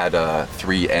 I had a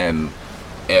 3M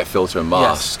air filter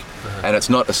mask. And it's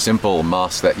not a simple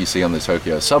mask that you see on the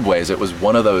Tokyo subways. It was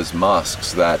one of those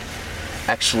masks that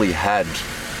actually had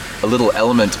a little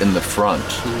element in the front.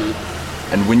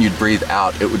 And when you'd breathe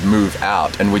out, it would move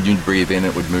out. And when you'd breathe in,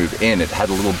 it would move in. It had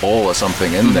a little ball or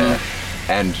something in there.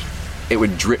 And it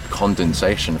would drip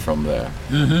condensation from there.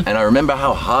 And I remember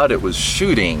how hard it was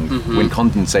shooting when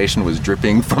condensation was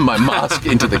dripping from my mask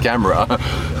into the camera.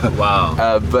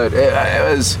 Wow. But it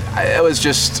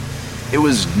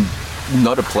was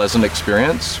not a pleasant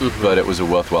experience, but it was a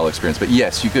worthwhile experience. But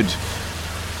yes, you could.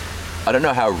 I don't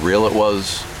know how real it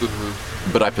was,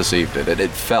 but I perceived it.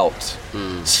 It felt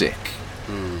sick.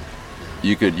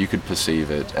 You could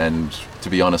perceive it, and to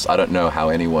be honest, I don't know how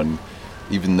anyone,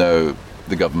 even though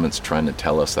the government's trying to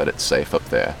tell us that it's safe up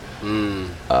there.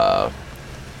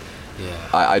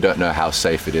 I don't know how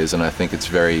safe it is, and I think it's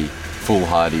very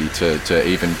foolhardy to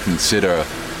even consider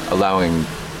allowing,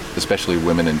 especially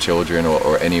women and children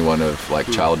or anyone of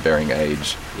like childbearing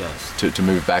age, to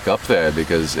move back up there,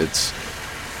 because it's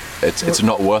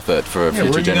not worth it for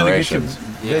future generations.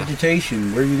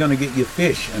 Vegetation, where are you going to get your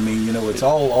fish? I mean, you know, it's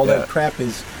all that crap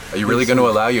is. Are you really going to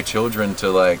allow your children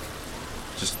to like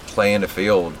just play in a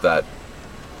field that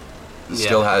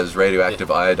still has radioactive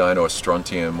iodine or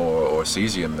strontium or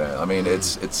cesium there? I mean,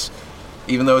 it's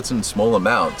even though it's in small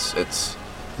amounts,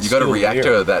 you got a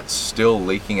reactor that's still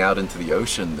leaking out into the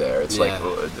ocean there. It's like,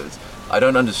 I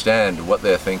don't understand what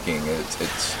they're thinking.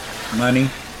 It's money.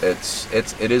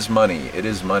 It is money. It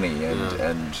is money,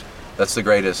 and that's the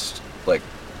greatest, like,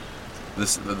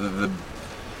 the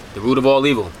root of all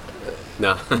evil.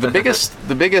 No.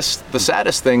 the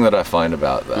saddest thing that I find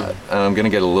about that, and I'm going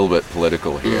to get a little bit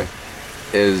political here,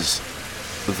 is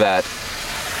that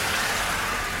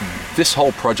this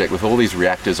whole project with all these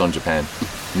reactors on Japan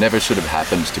never should have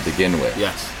happened to begin with.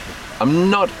 Yes. I'm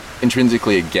not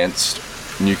intrinsically against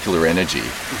nuclear energy,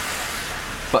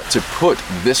 but to put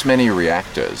this many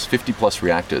reactors, 50 plus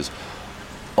reactors,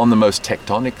 on the most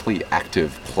tectonically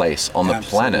active place on the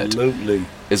planet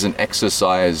is an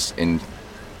exercise in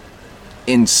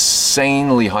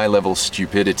insanely high level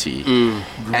stupidity.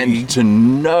 And to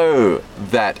know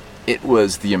that it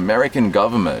was the American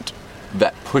government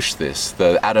that pushed this,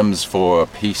 the Atoms for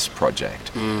Peace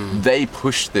project, they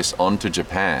pushed this onto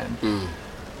Japan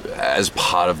as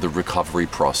part of the recovery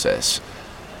process.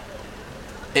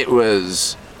 It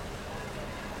was,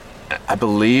 I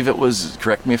believe it was,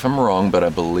 correct me if I'm wrong, but I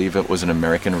believe it was an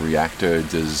American reactor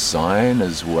design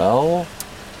as well.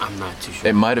 I'm not too sure.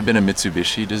 It might have been a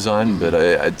Mitsubishi design, but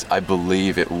I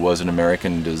believe it was an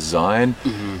American design.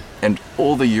 And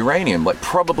all the uranium, like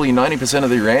probably 90% of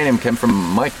the uranium came from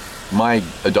my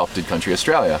adopted country,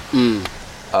 Australia.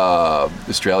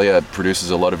 Australia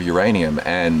produces a lot of uranium,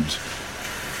 and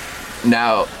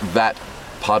now that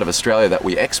part of Australia that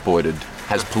we exported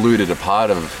has polluted a part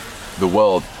of the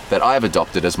world that I've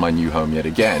adopted as my new home yet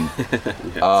again.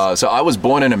 So I was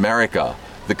born in America,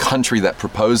 the country that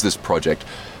proposed this project,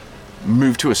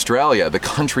 moved to Australia, the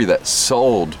country that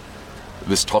sold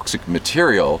this toxic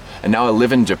material, and now I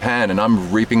live in Japan and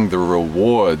I'm reaping the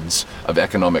rewards of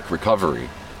economic recovery.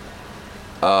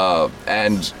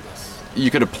 And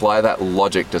you could apply that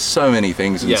logic to so many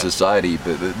things in society,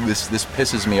 but this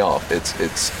pisses me off.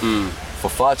 It's for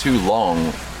far too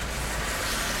long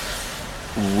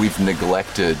we've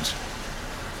neglected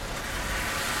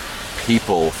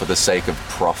people for the sake of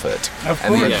profit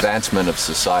and the advancement of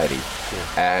society.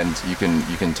 And you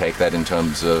can take that in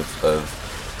terms of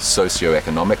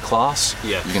socioeconomic class.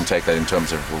 You can take that in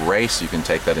terms of race. You can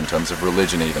take that in terms of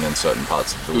religion, even in certain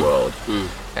parts of the world.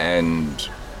 And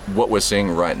what we're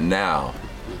seeing right now,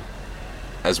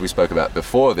 as we spoke about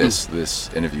before this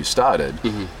interview started,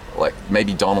 like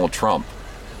maybe Donald Trump,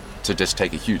 to just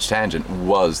take a huge tangent,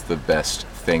 was the best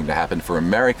thing to happen for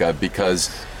America, because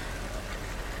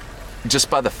just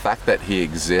by the fact that he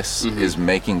exists is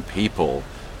making people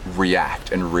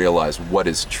react and realize what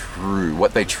is true,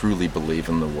 what they truly believe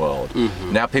in the world.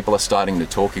 Now people are starting to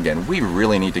talk again. We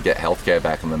really need to get healthcare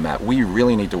back on the map. We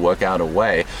really need to work out a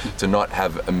way to not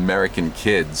have American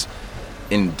kids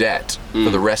in debt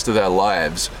for the rest of their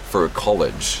lives for a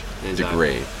college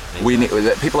degree. We need,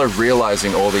 people are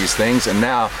realizing all these things, and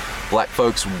now black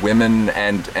folks, women,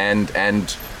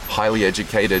 and highly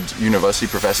educated university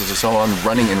professors and so on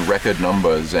running in record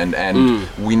numbers, and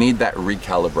we need that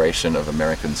recalibration of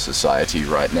American society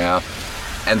right now.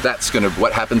 And that's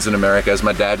what happens in America, as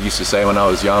my dad used to say when I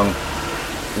was young,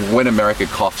 when America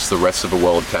coughs, the rest of the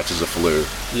world catches a flu.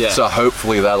 So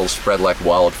hopefully that'll spread like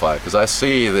wildfire, because I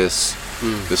see this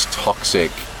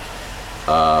toxic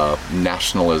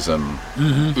nationalism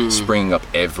springing up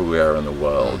everywhere in the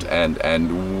world,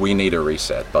 and we need a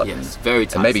reset button. Very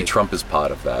toxic. And maybe Trump is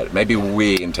part of that. Maybe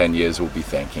we in 10 years will be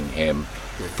thanking him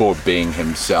for being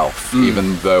himself,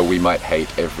 even though we might hate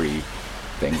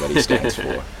everything that he stands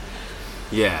for.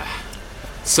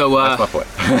 So that's my point.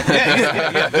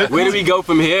 Where do we go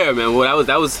from here, man? Well,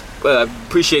 that was I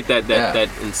appreciate that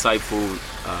insightful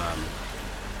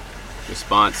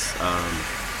response.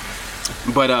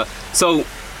 But so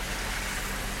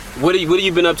what have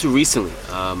you been up to recently?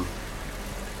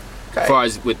 As far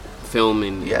as with film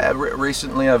and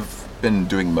recently I've been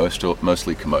doing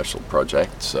mostly commercial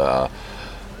projects.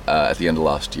 At the end of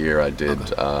last year, I did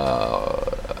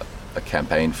a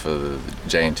campaign for the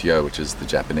JNTO, which is the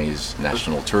Japanese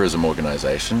National Tourism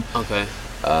Organization.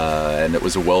 And it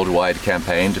was a worldwide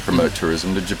campaign to promote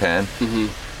tourism to Japan.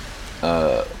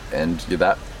 And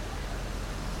that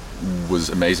was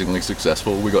amazingly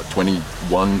successful. We got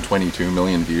 22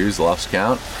 million views last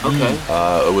count.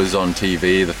 It was on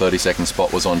TV. The 30-second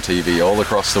spot was on TV all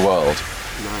across the world.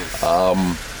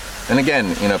 And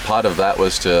again, part of that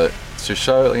was to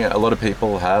show, a lot of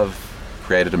people have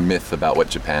created a myth about what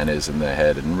Japan is in their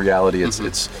head. In reality,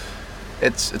 it's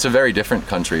a very different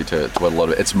country to a lot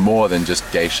of it. It's more than just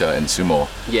geisha and sumo.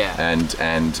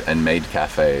 And maid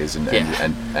cafes and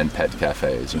pet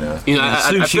cafes, sushi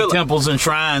I feel temples and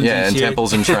shrines. And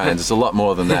temples and shrines. It's a lot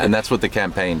more than that, and that's what the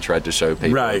campaign tried to show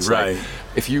people. Like,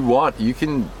 if you want, you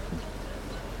can.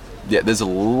 There's a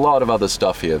lot of other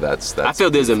stuff here. That's I feel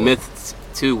there's a myth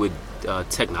too with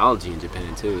technology in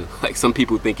Japan too. Like some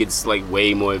people think it's like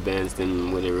way more advanced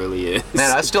than what it really is.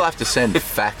 Man, I still have to send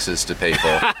faxes to people.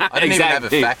 I didn't even have a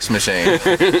fax machine.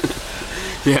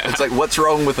 It's like, what's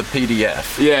wrong with a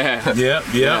PDF?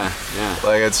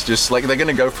 Like, it's just like they're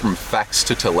gonna go from fax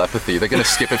to telepathy. They're gonna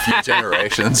skip a few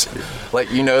generations. Like,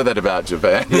 that about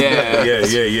Japan.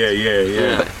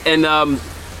 And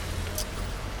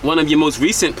one of your most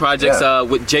recent projects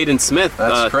with Jaden Smith.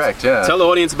 That's correct. Tell the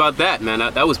audience about that, man.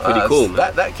 That was pretty cool,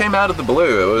 man. That came out of the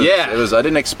blue. It was. I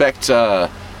didn't expect to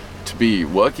be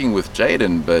working with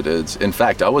Jaden, but in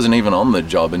fact I wasn't even on the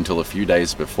job until a few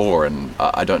days before, and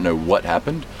I don't know what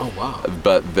happened. Oh wow!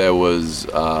 But there was.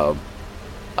 I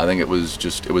think it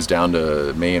was down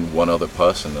to me and one other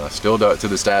person. I still don't, to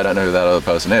this day, I don't know who that other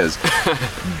person is.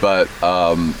 But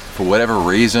for whatever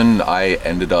reason, I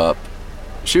ended up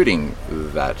shooting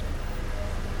a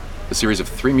series of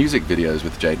 3 music videos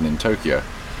with Jaden in Tokyo.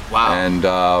 Wow. And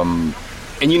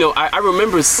I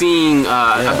remember seeing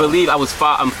I believe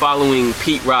I'm following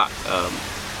Pete Rock,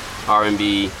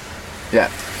 R&B Yeah.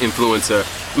 influencer.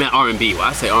 Man, R&B. Well,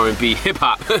 I say R&B, hip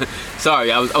hop.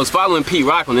 Sorry, I was following P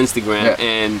Rock on Instagram, Yeah.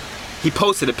 and he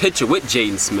posted a picture with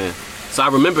Jaden Smith. So I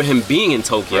remember him being in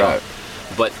Tokyo, Right.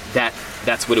 but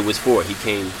that's what it was for. He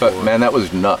came. But for, man, that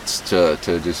was nuts to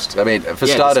just. I mean, for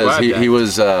Yeah, starters, describe that. he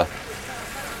was.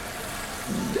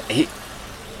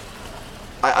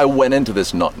 I went into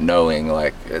this not knowing,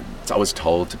 like, I was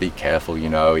told to be careful, you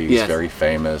know, he was Yes. very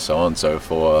famous, so on and so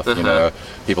forth, you know,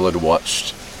 people had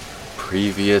watched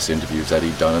previous interviews that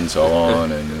he'd done and so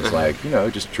on, and it's like, you know,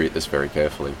 just treat this very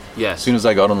carefully. Yes. As soon as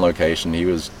I got on location, he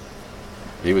was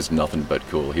nothing but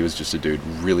cool. He was just a dude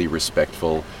really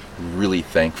respectful, really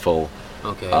thankful.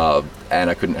 Okay.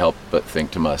 And I couldn't help but think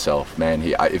to myself, man,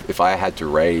 if I had to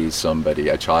raise somebody,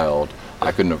 a child,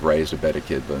 I couldn't have raised a better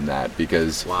kid than that,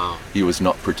 because Wow. he was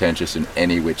not pretentious in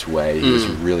any which way. He was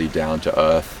really down to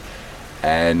earth.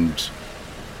 And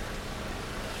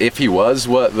if he was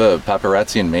what the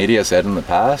paparazzi and media said in the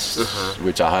past,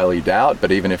 which I highly doubt,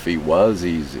 but even if he was,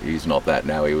 he's not that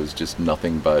now. He was just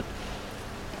nothing but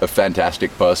a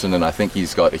fantastic person, and I think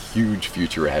he's got a huge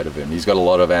future ahead of him. He's got a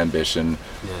lot of ambition,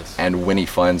 Yes. and when he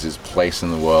finds his place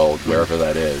in the world, wherever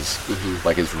that is,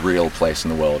 like his real place in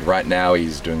the world. Right now,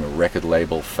 he's doing a record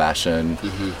label, fashion.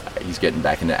 He's getting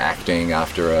back into acting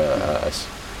after a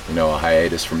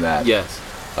hiatus from that. Yes.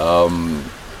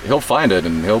 He'll find it,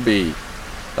 and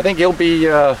I think he'll be.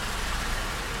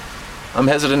 I'm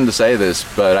hesitant to say this,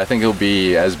 but I think he'll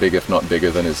be as big, if not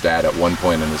bigger, than his dad at one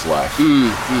point in his life.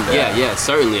 Yeah,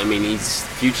 certainly. I mean,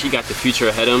 he got the future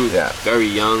ahead of him. Yeah. Very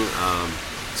young.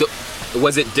 So,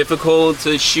 was it difficult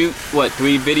to shoot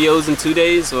 3 videos in 2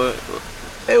 days, or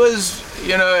It was,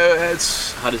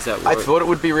 it's. how does that work? I thought it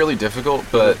would be really difficult,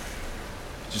 but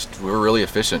just we were really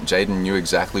efficient. Jaden knew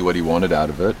exactly what he wanted out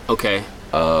of it, Okay.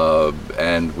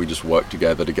 and we just worked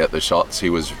together to get the shots. He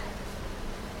was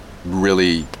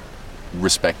really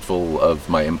respectful of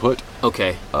my input.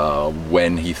 Okay.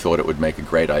 When he thought it would make a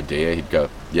great idea, he'd go,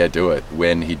 yeah, do it.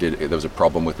 When there was a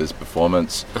problem with his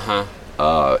performance,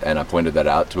 and I pointed that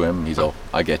out to him, he's all,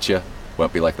 I get you.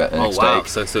 Won't be like that the Oh next wow.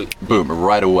 take. So Boom,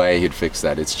 right away he'd fix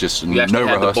that. It's just you no actually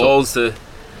had rehearsal. the balls to.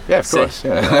 Yeah, of course.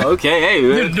 Yeah. Okay. Hey.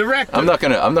 You're the Man. director. I'm not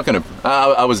gonna.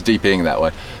 I was DPing that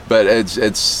one, but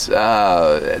it's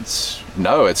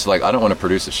like I don't want to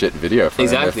produce a shit video for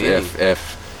Exactly, him.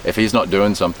 If he's not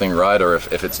doing something right, or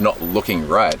if it's not looking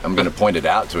right, I'm going to point it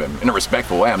out to him in a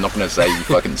respectful way. I'm not going to say you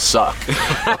fucking suck.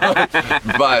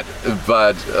 but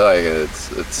like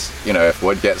it's if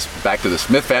word gets back to the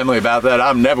Smith family about that,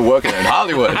 I'm never working in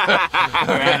Hollywood.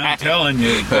 Man, I'm telling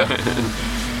you.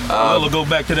 We'll go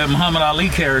back to that Muhammad Ali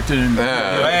character and your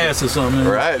ass or something.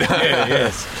 Right?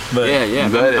 Yes. But Yeah.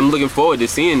 But I'm looking forward to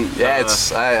seeing. Yeah,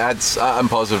 I'm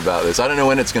positive about this. I don't know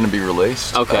when it's going to be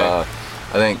released. Okay.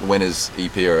 I think when his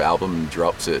EP or album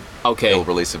drops it, Okay. he'll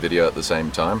release a video at the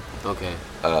same time. Okay.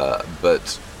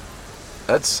 But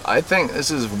I think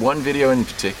this is one video in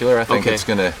particular. I think Okay. it's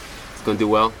gonna do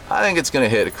well.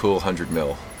 hit a cool 100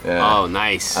 mil. Yeah. Oh,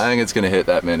 nice. I think it's gonna hit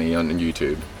that many on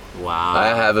YouTube. Wow. I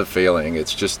have a feeling.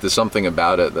 It's just there's something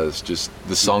about it that's just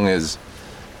the song is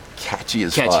catchy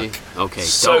as Catchy. fuck. Okay.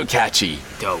 So dope. catchy.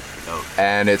 Dope.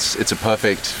 And it's a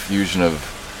perfect fusion of.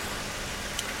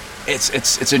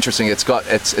 It's interesting. It's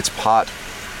part.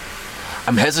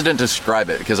 I'm hesitant to describe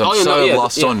it because I'm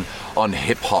lost on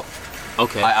hip hop.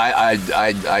 Okay.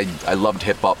 I loved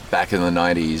hip hop back in the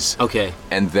 90s. Okay.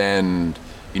 And then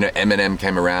Eminem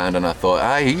came around and I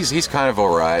thought, he's kind of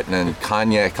all right. And then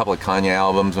Kanye, a couple of Kanye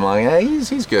albums, I'm like, hey,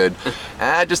 he's good. And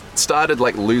I just started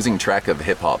like losing track of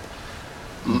hip hop.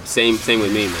 Same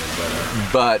with me, man.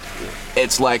 But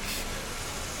it's like,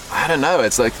 I don't know.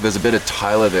 It's like there's a bit of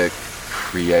Tyler the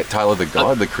Creator. Tyler the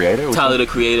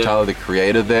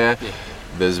Creator there. Yeah.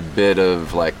 There's a bit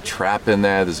of like trap in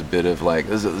there. There's a bit of like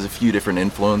there's a few different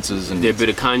influences. And There a bit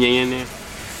of Kanye in there?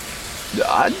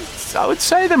 I would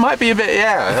say there might be a bit.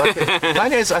 Yeah,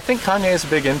 like, I think Kanye is a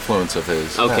big influence of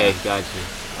his. Okay, Yeah.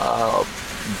 gotcha.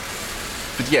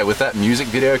 But yeah, with that music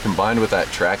video combined with that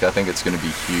track, I think it's going to be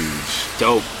huge.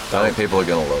 Dope. I think people are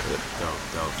going to love it.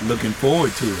 Dope. looking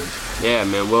forward to it. Yeah,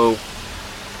 man. Well,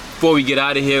 before we get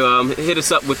out of here, hit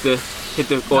us up with the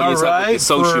audience up with the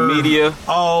social media.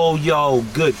 All y'all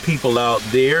good people out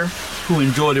there who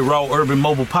enjoy the Raw Urban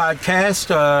Mobile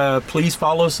Podcast, please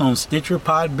follow us on Stitcher,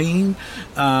 Podbean,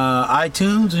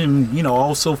 iTunes, and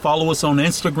also follow us on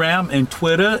Instagram and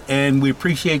Twitter. And we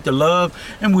appreciate the love,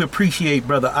 and we appreciate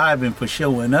Brother Ivan for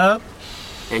showing up.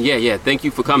 And yeah, thank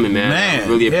you for coming, man. Man, I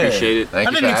really yeah. appreciate it. Thank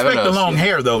I you didn't for having expect the us. long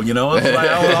hair though, you know. It's like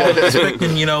I was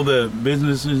expecting, you know, the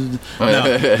businesses. No,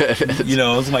 you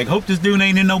know, it's like hope this dude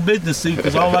ain't in no business suit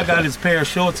because all I got is a pair of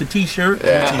shorts, a t-shirt,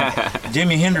 and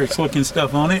Jimi Hendrix looking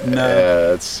stuff on it.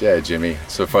 And Jimmy.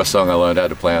 It's the first song I learned how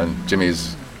to play on.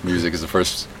 Jimmy's music is the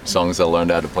first songs I learned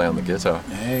how to play on the guitar.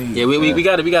 hey. Yeah, we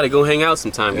gotta go hang out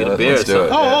sometime, get Yeah, a beer or let's do something.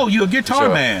 it. Oh, you a guitar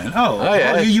Sure. man? Oh,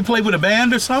 yeah. you play with a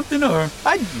band or something, or?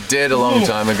 I did a long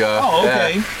time ago. Oh,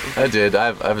 okay. Yeah, I did. I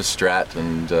have a Strat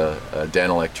and a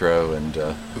Dan Electro, and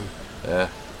yeah.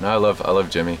 No, I love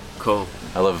Jimmy. Cool.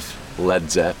 I love Led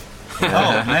Zepp. Oh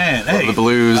man, hey, the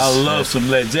blues. I love some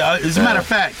Led Zeppelin. As a matter of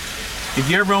fact, if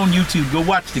you're ever on YouTube, go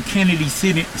watch the Kennedy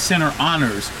Center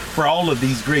honors for all of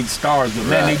these great stars. But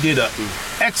man, Right. they did a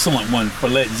excellent one for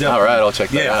Led Zeppelin. All right, I'll check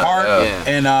that Yeah, out. harp Yeah.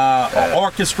 and an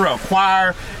orchestra, a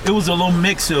choir. It was a little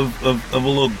mix of a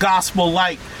little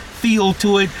gospel-like feel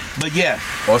to it. But yeah,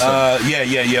 Awesome. yeah.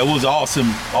 It was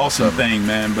awesome thing,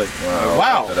 man. But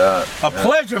wow, check it out. a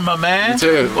pleasure, my man. You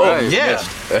too. Right. Oh, Yeah.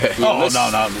 Oh no.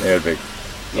 Yeah, big.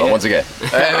 Yeah. Oh, once again. all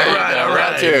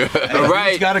right. Too. All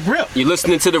right. He's got a grip. You're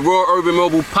listening to the Raw Urban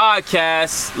Mobile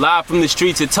Podcast, live from the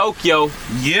streets of Tokyo.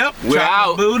 Yep. We're Chocolate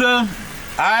out. Buddha,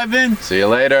 Ivan. See you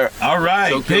later. All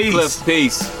right. Tokyo Peace. Cliff,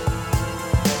 peace.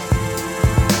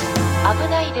 危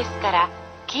ないですから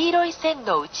黄色い線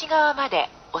の内側まで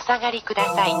お下がりくだ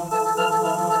さい。危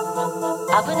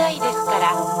ないですか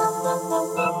ら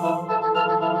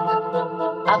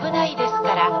危ないです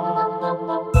から